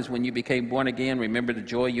 One is when you became born again, remember the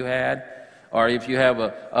joy you had? Or if you have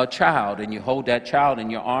a child and you hold that child in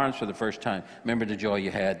your arms for the first time, remember the joy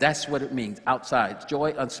you had. That's what it means, outside.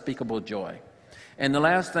 Joy, unspeakable joy. And the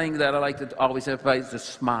last thing that I like to always emphasize is the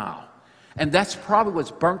smile. And that's probably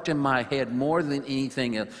what's burnt in my head more than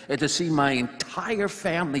anything else, is to see my entire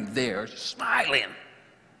family there smiling.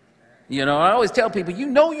 You know, I always tell people, you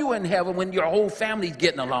know you're in heaven when your whole family's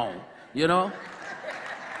getting along, you know?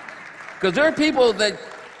 Because there are people that,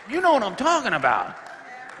 you know what I'm talking about,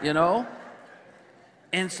 you know?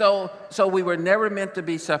 And so we were never meant to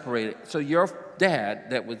be separated. So your dad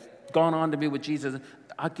that was gone on to be with Jesus,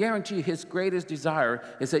 I guarantee you his greatest desire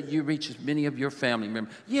is that you reach as many of your family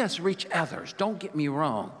members. Yes, reach others. Don't get me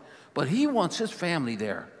wrong. But he wants his family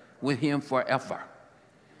there with him forever.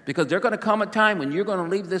 Because there's going to come a time when you're going to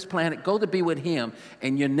leave this planet, go to be with him,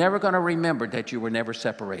 and you're never going to remember that you were never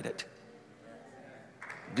separated.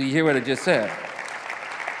 Do you hear what I just said?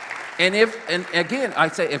 And again, I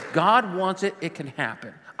say, if God wants it, it can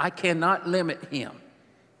happen. I cannot limit him.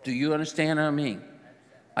 Do you understand what I mean?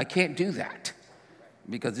 I can't do that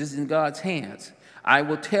because this is in God's hands. I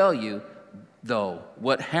will tell you, though,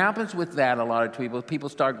 what happens with that, a lot of people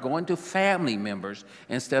start going to family members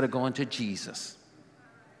instead of going to Jesus.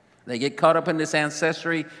 They get caught up in this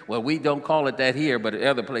ancestry, well, we don't call it that here, but at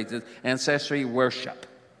other places, ancestry worship.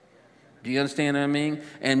 Do you understand what I mean?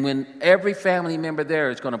 And when every family member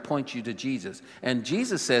there is going to point you to Jesus, and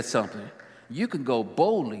Jesus says something, you can go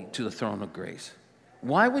boldly to the throne of grace.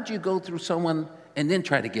 Why would you go through someone and then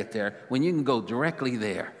try to get there when you can go directly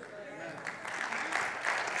there?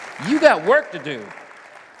 You got work to do.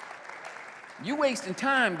 You wasting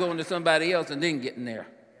time going to somebody else and then getting there.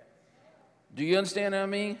 Do you understand what I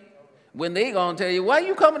mean? When they gonna tell you, why are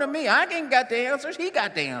you coming to me? I ain't got the answers. He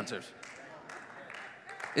got the answers.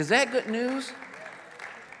 Is that good news?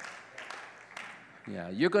 Yeah,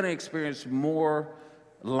 you're going to experience more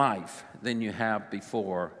life than you have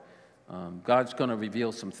before. God's going to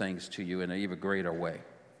reveal some things to you in an even greater way.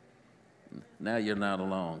 Now you're not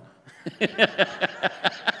alone.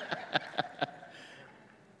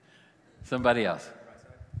 Somebody else.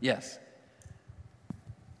 Yes.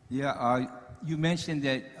 Yeah, you mentioned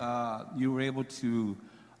that you were able to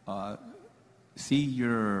see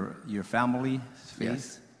your family's face.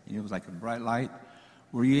 Yes. And it was like a bright light.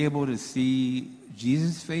 Were you able to see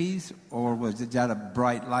Jesus' face, or was it just a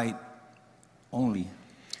bright light only?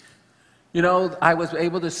 You know, I was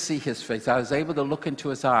able to see his face. I was able to look into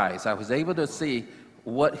his eyes. I was able to see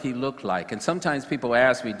what he looked like. And sometimes people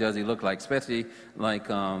ask me, does he look like, especially like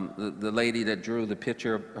the lady that drew the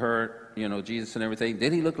picture of her, you know, Jesus and everything.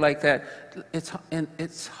 Did he look like that?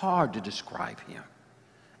 It's hard to describe him.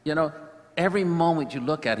 You know, every moment you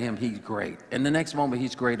look at him, he's great. And the next moment,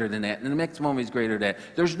 he's greater than that. And the next moment, he's greater than that.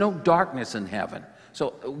 There's no darkness in heaven.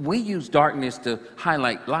 So we use darkness to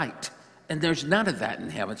highlight light. And there's none of that in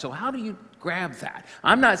heaven. So how do you grab that?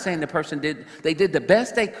 I'm not saying the person did the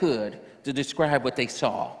best they could to describe what they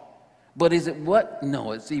saw. But is it what?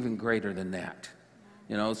 No, it's even greater than that.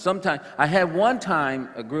 You know, sometimes, I had one time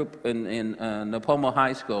a group in Napomo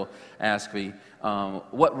High School ask me,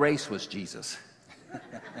 what race was Jesus?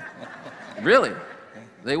 Really?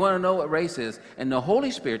 They want to know what race is. And the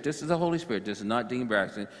Holy Spirit, this is the Holy Spirit, this is not Dean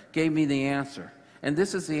Braxton, gave me the answer. And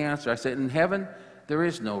this is the answer. I said, in heaven, there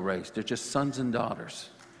is no race. They're just sons and daughters.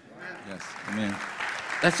 Yes, amen.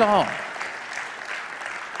 That's all.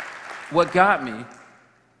 What got me,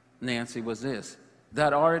 Nancy, was this.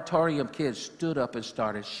 That auditorium of kids stood up and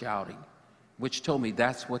started shouting, which told me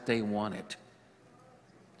that's what they wanted.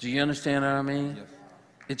 Do you understand what I mean? Yes.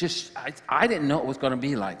 It just, I didn't know it was going to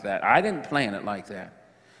be like that. I didn't plan it like that.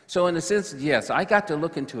 So in a sense, yes, I got to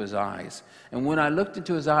look into his eyes. And when I looked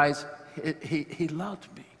into his eyes, he loved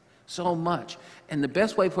me so much. And the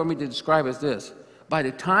best way for me to describe it is this. By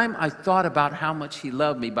the time I thought about how much he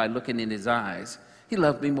loved me by looking in his eyes, he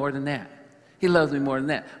loved me more than that. He loves me more than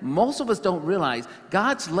that. Most of us don't realize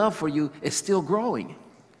God's love for you is still growing.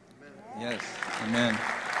 Yes, amen.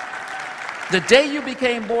 The day you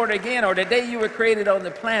became born again, or the day you were created on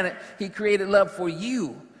the planet, he created love for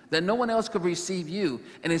you, that no one else could receive you.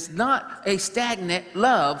 And it's not a stagnant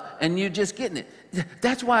love, and you're just getting it.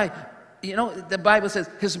 That's why, you know, the Bible says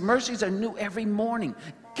his mercies are new every morning.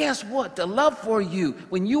 Guess what? The love for you,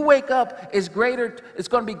 when you wake up, is greater. It's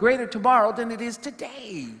going to be greater tomorrow than it is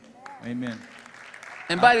today. Amen.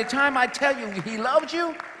 And by the time I tell you he loves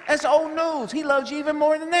you, that's old news. He loves you even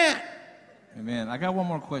more than that. Amen. I got one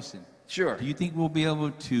more question. Sure. Do you think we'll be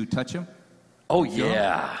able to touch him? Oh,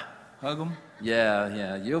 yeah. Hug him?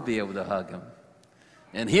 Yeah. You'll be able to hug him.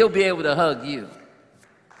 And he'll be able to hug you.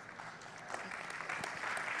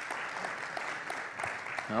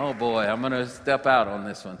 Oh, boy, I'm going to step out on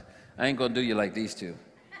this one. I ain't going to do you like these two.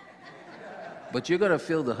 But you're going to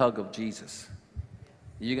feel the hug of Jesus.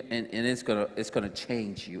 And it's going to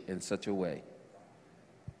change you in such a way.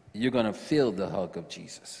 You're going to feel the hug of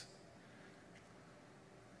Jesus.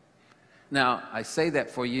 Now, I say that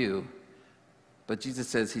for you, but Jesus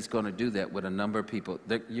says he's going to do that with a number of people.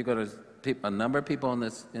 A number of people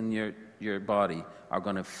in your body are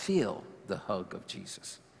going to feel the hug of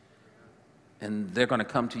Jesus. And they're going to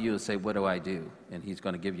come to you and say, what do I do? And he's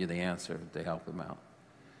going to give you the answer to help them out.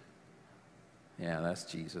 Yeah, that's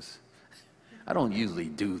Jesus. I don't usually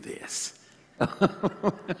do this.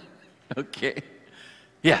 Okay.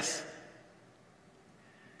 Yes.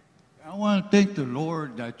 I want to thank the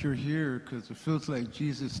Lord that you're here, because it feels like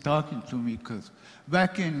Jesus talking to me, because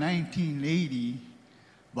back in 1980,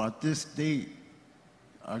 about this date,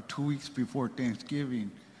 2 weeks before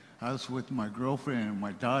Thanksgiving, I was with my girlfriend and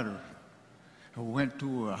my daughter. I went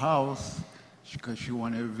to her house because she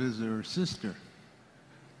wanted to visit her sister.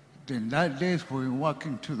 Then that day, when we were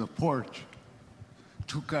walking to the porch,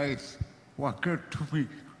 two guys walked up to me.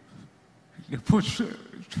 They pushed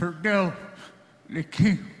her down. They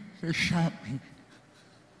came, they shot me.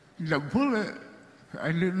 The bullet,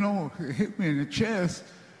 I didn't know, it hit me in the chest,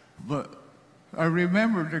 but I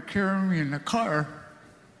remember they carrying me in the car.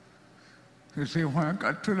 They say when I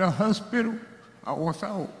got to the hospital, I was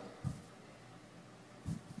out.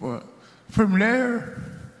 But from there,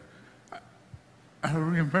 I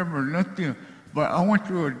don't remember nothing. But I went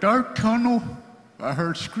through a dark tunnel. I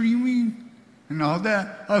heard screaming and all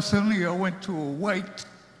that. Suddenly I went to a white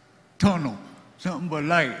tunnel, something but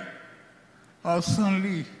light.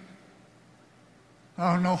 Suddenly,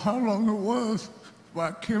 I don't know how long it was, but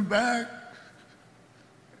I came back.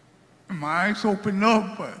 And my eyes opened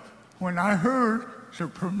up, but when I heard, they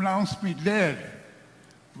pronounced me dead.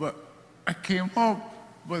 But I came up,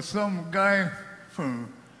 but some guy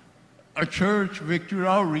from a church, Victory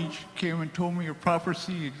Outreach, came and told me a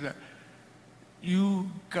prophecy that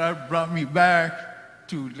God brought me back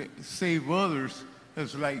to save others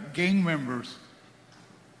as like gang members.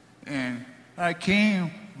 And I came,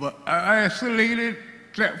 but I isolated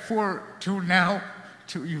that for till now,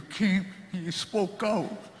 till you came and you spoke out.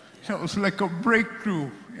 That was like a breakthrough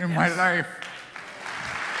in my life.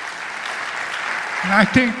 And I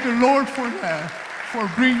thank the Lord for that, for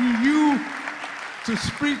bringing you to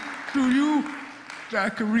speak through you, that I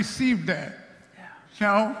could receive that.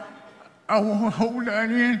 Now, I won't hold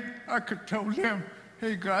that in. I could tell them,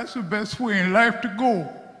 hey, God's the best way in life to go.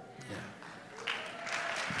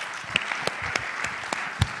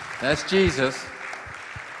 That's Jesus.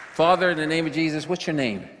 Father, in the name of Jesus, what's your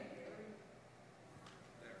name?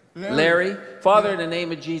 Larry. Father, in the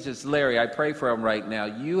name of Jesus, Larry, I pray for him right now.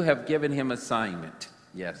 You have given him assignment.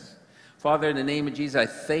 Yes. Father, in the name of Jesus, I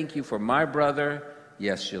thank you for my brother.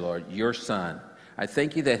 Yes, your Lord, your son. I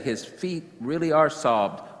thank you that his feet really are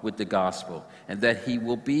solved with the gospel and that he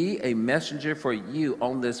will be a messenger for you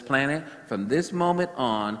on this planet from this moment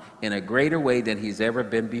on in a greater way than he's ever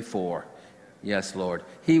been before. Yes, Lord.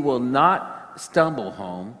 He will not stumble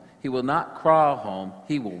home. He will not crawl home.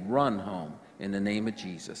 He will run home in the name of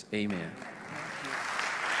Jesus. Amen.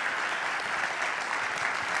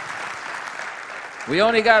 We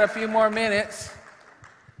only got a few more minutes.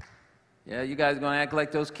 Yeah, you guys are going to act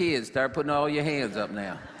like those kids. Start putting all your hands up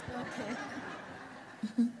now.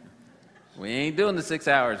 Okay. We ain't doing the 6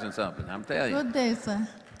 hours and something, I'm telling you. Good day, sir.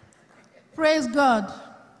 Praise God.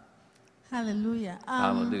 Hallelujah.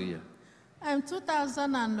 Hallelujah. In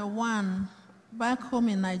 2001, back home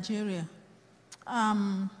in Nigeria,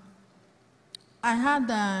 I had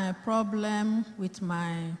a problem with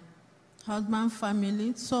my husband's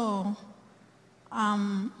family, so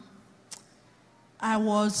I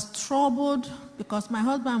was troubled because my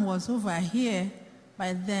husband was over here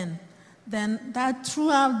by then. Then that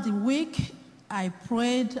throughout the week, I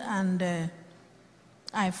prayed and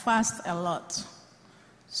I fasted a lot.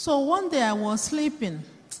 So one day I was sleeping.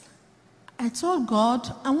 I told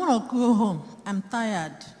God, I want to go home. I'm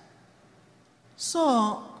tired.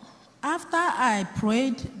 So after I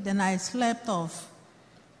prayed, then I slept off.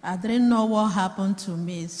 I didn't know what happened to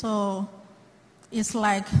me. So it's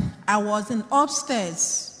like I was in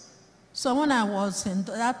upstairs. So when I was in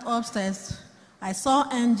that upstairs, I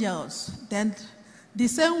saw angels. Then the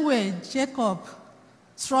same way Jacob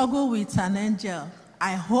struggled with an angel,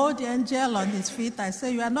 I hold the angel on his feet. I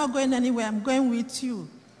say, you are not going anywhere. I'm going with you.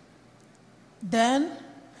 Then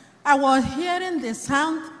I was hearing the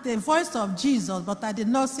sound, the voice of Jesus, but I did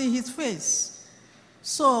not see his face.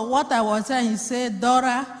 So what I was saying, he said,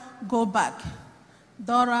 Dora, go back.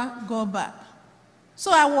 Dora, go back.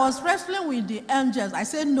 So I was wrestling with the angels. I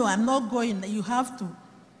said, no, I'm not going. You have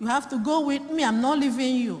to go with me. I'm not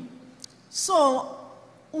leaving you. So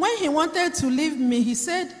when he wanted to leave me, he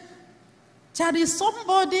said, there is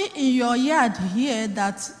somebody in your yard here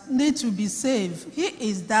that needs to be saved. He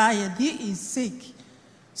is dying. He is sick.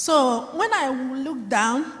 So when I looked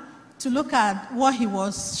down to look at what he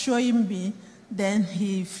was showing me, then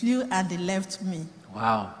he flew and he left me.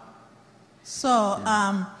 Wow. So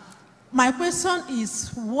my question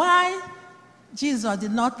is, why Jesus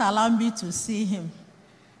did not allow me to see him?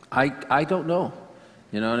 I don't know.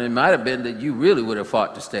 You know, and it might have been that you really would have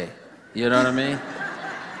fought to stay. You know what I mean?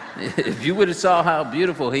 If you would have saw how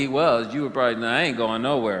beautiful he was, you would probably, no, I ain't going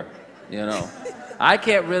nowhere, you know. I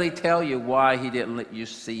can't really tell you why he didn't let you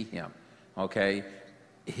see him, okay?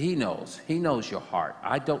 He knows your heart.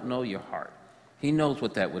 I don't know your heart. He knows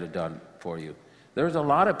what that would have done for you. There's a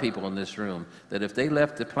lot of people in this room that if they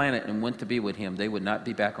left the planet and went to be with him, they would not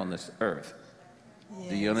be back on this earth. Yes.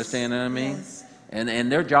 Do you understand what I mean? Yes.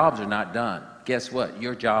 And their jobs are not done. Guess what?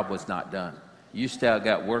 Your job was not done. You still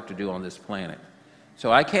got work to do on this planet.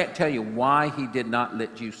 So I can't tell you why he did not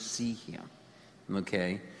let you see him,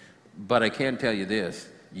 okay? But I can tell you this,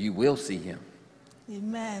 you will see him.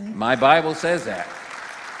 Amen. My Bible says that.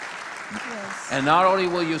 Yes. And not only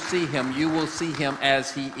will you see him, you will see him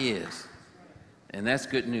as he is. And that's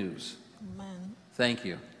good news. Amen. Thank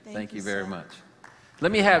you. Thank you very sir. much.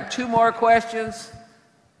 Let me have 2 more questions.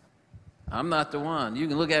 I'm not the one. You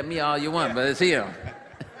can look at me all you want, but it's him.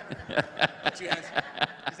 He's had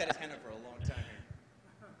his hand up for a long time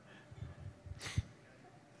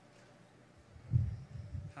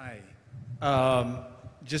here. Hi.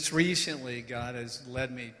 Just recently, God has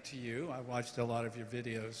led me to you. I watched a lot of your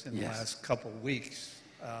videos in the last couple weeks.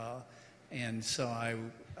 And so I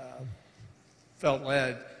felt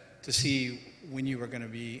led to see when you were going to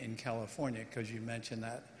be in California, because you mentioned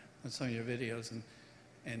that in some of your videos.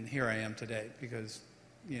 And here I am today because,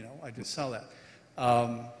 you know, I just saw that.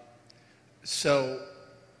 So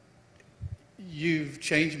you've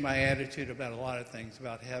changed my attitude about a lot of things,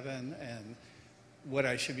 about heaven and what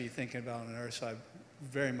I should be thinking about on earth. So I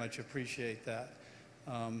very much appreciate that,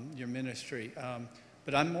 your ministry.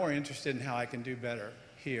 But I'm more interested in how I can do better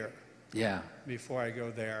here. Yeah. Before I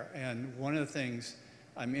go there. And one of the things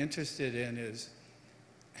I'm interested in is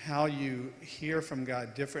how you hear from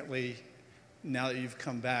God differently now that you've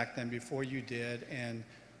come back than before you did, and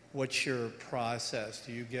what's your process?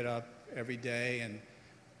 Do you get up every day and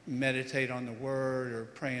meditate on the Word or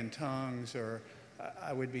pray in tongues? Or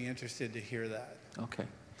I would be interested to hear that. Okay.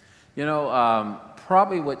 You know,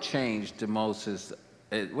 probably what changed the most is,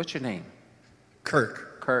 what's your name?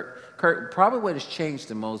 Kirk. Kirk, probably what has changed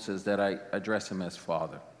the most is that I address him as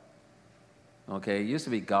Father. Okay, it used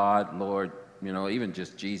to be God, Lord, you know, even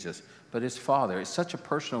just Jesus, but it's Father. It's such a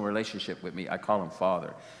personal relationship with me. I call him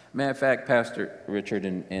Father. Matter of fact, Pastor Richard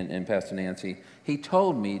and Pastor Nancy, he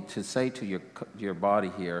told me to say to your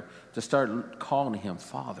body here to start calling him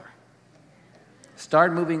Father.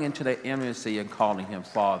 Start moving into the intimacy and calling him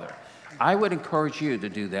Father. I would encourage you to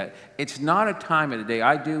do that. It's not a time of the day.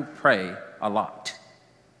 I do pray a lot.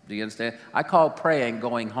 Do you understand? I call praying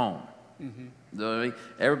going home. Mm-hmm.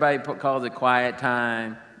 Everybody calls it quiet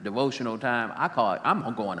time, devotional time. I call it,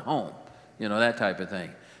 I'm going home. You know, that type of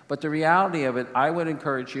thing. But the reality of it, I would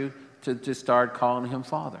encourage you to start calling him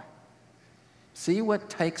Father. See what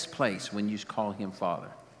takes place when you call him Father.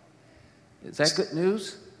 Is that good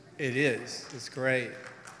news? It is. It's great.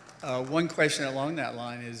 One question along that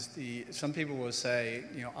line is some people will say,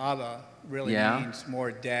 you know, Abba really means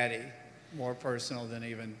more daddy, more personal than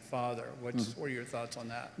even father. What are your thoughts on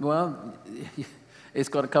that? Well, it's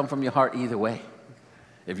going to come from your heart either way.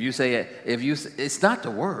 If you say it, it's not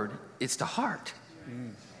the word, it's the heart.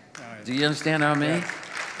 Right. Do you understand what I mean?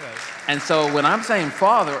 Yes. And so when I'm saying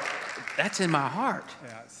Father, that's in my heart.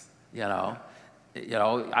 Yes. You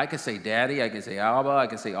know, I can say Daddy, I can say Abba, I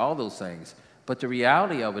can say all those things. But the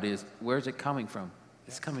reality of it is, where's it coming from?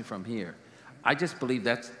 It's coming from here. I just believe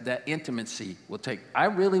that intimacy will take. I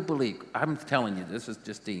really believe. I'm telling you, this is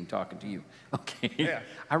Justine talking to you. Okay. Yeah.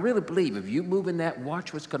 I really believe if you move in that,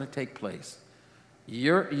 watch what's going to take place.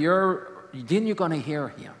 Then you're going to hear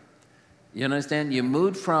him. You understand? You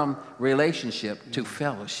moved from relationship to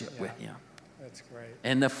fellowship with him. That's great.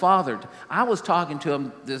 And the Father, I was talking to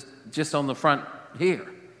him just on the front here.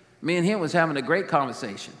 Me and him was having a great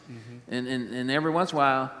conversation. Mm-hmm. And every once in a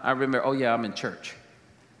while, I remember, oh yeah, I'm in church.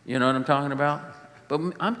 You know what I'm talking about? But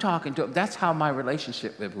I'm talking to him. That's how my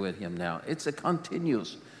relationship is with him now. It's a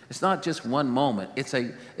continuous. It's not just one moment. It's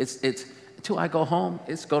until I go home,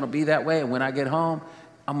 it's going to be that way. And when I get home,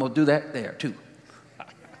 I'm going to do that there too.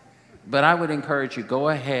 But I would encourage you, go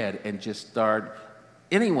ahead and just start,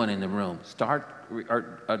 anyone in the room, start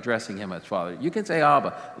addressing him as Father. You can say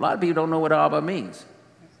Abba. A lot of people don't know what Abba means.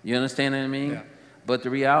 You understand what I mean? Yeah. But the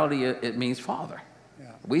reality, it means Father. Yeah.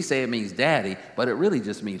 We say it means Daddy, but it really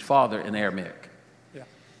just means Father in Aramaic. Yeah.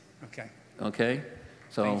 Okay. Okay?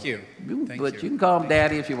 So, Thank you. But you can call him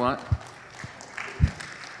Daddy if you want.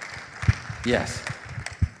 Yes.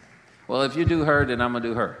 Well, if you do her, then I'm going to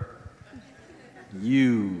do her.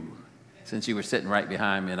 You. Since you were sitting right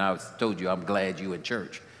behind me and I told you I'm glad you in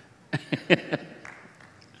church.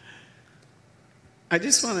 I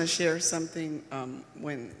just want to share something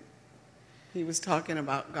when he was talking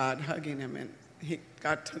about God hugging him, and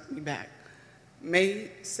God took me back.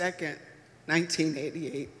 May 2nd,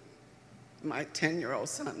 1988, my 10-year-old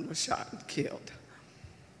son was shot and killed.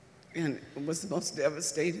 And it was the most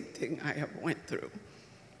devastating thing I ever went through.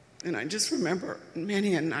 And I just remember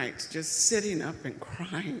many a night just sitting up and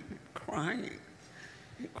crying and crying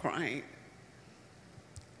and crying.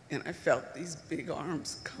 And I felt these big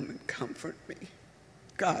arms come and comfort me.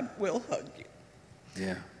 God will hug you.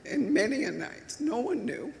 Yeah. And many a night, no one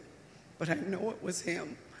knew, but I know it was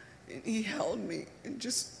him. And he held me, and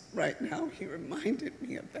just right now, he reminded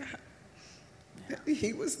me of that. Yeah. That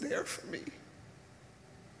he was there for me.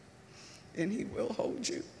 And he will hold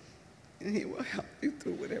you, and he will help you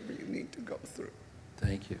through whatever you need to go through.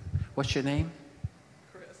 Thank you. What's your name?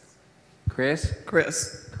 Chris. Chris?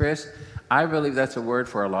 Chris. Chris, I believe that's a word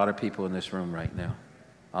for a lot of people in this room right now.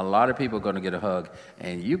 A lot of people are going to get a hug,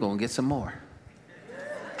 and you're going to get some more.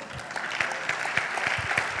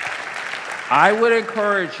 I would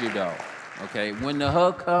encourage you, though, okay, when the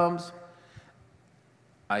hug comes,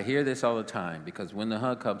 I hear this all the time, because when the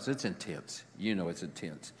hug comes, it's intense. You know it's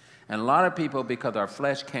intense. And a lot of people, because our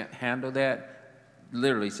flesh can't handle that,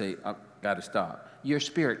 literally say, I've got to stop. Your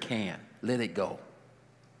spirit can. Let it go.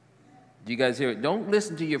 Do you guys hear it? Don't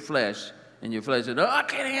listen to your flesh, and your flesh says, oh, I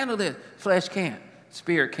can't handle this. Flesh can't.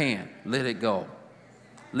 Spirit can. Let it go.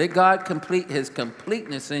 Let God complete his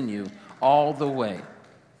completeness in you all the way.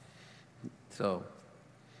 So,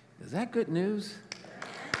 is that good news?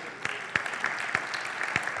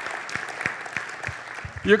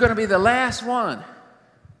 You're going to be the last one.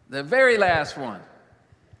 The very last one.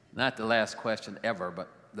 Not the last question ever, but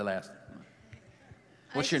the last one.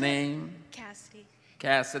 What's your name? Cassidy.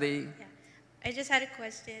 Cassidy? Yeah. I just had a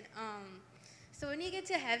question. So when you get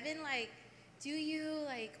to heaven, like, do you,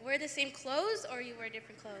 like, wear the same clothes or you wear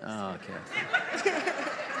different clothes? Oh, Cassidy.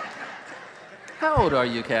 How old are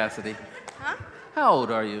you, Cassidy? Huh? How old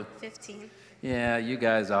are you? 15. Yeah, you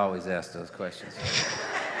guys always ask those questions.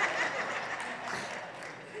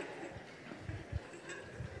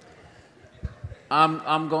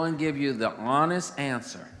 I'm going to give you the honest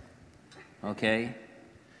answer, okay?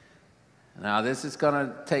 Now, this is going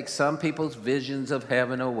to take some people's visions of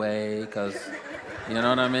heaven away, because, you know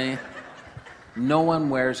what I mean? No one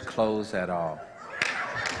wears clothes at all.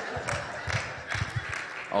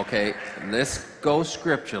 Okay, let's go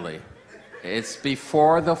scripturally. It's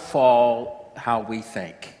before the fall how we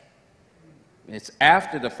think. It's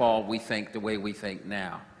after the fall we think the way we think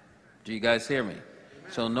now. Do you guys hear me?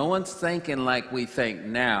 So no one's thinking like we think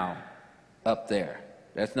now up there.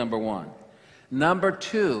 That's number one. Number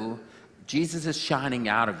two, Jesus is shining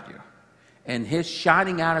out of you. And his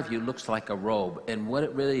shining out of you looks like a robe. And what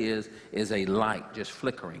it really is a light just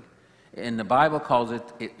flickering. And the Bible calls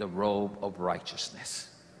it the robe of righteousness.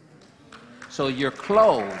 So you're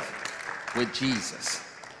clothed with Jesus.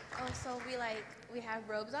 Oh, so we have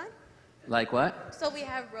robes on? Like what? So we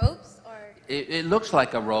have robes, or? It looks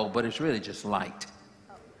like a robe, but it's really just light.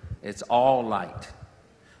 Oh. It's all light.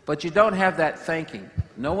 But you don't have that thinking.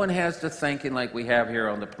 No one has the thinking like we have here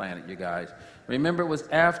on the planet, you guys. Remember, it was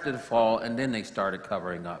after the fall, and then they started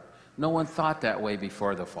covering up. No one thought that way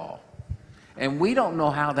before the fall. And we don't know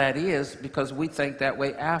how that is because we think that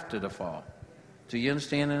way after the fall. Do you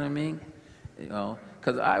understand what I mean? You know,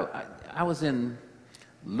 because I was in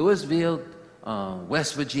Louisville,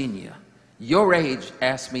 West Virginia. Your age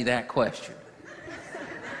asked me that question.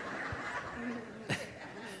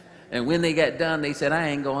 And when they got done, they said, I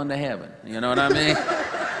ain't going to heaven. You know what I mean?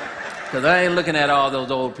 Because I ain't looking at all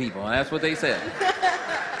those old people. And that's what they said.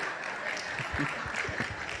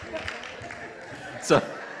 So,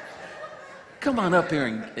 come on up here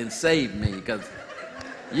and save me, because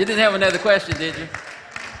you didn't have another question, did you?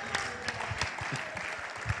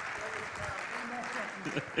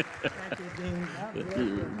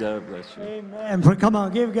 God bless you. Amen. Come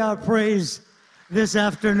on, give God praise this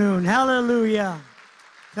afternoon. Hallelujah.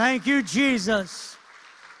 Thank you, Jesus.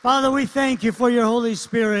 Father, we thank you for your Holy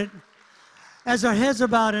Spirit. As our heads are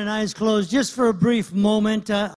bowed and eyes closed, just for a brief moment,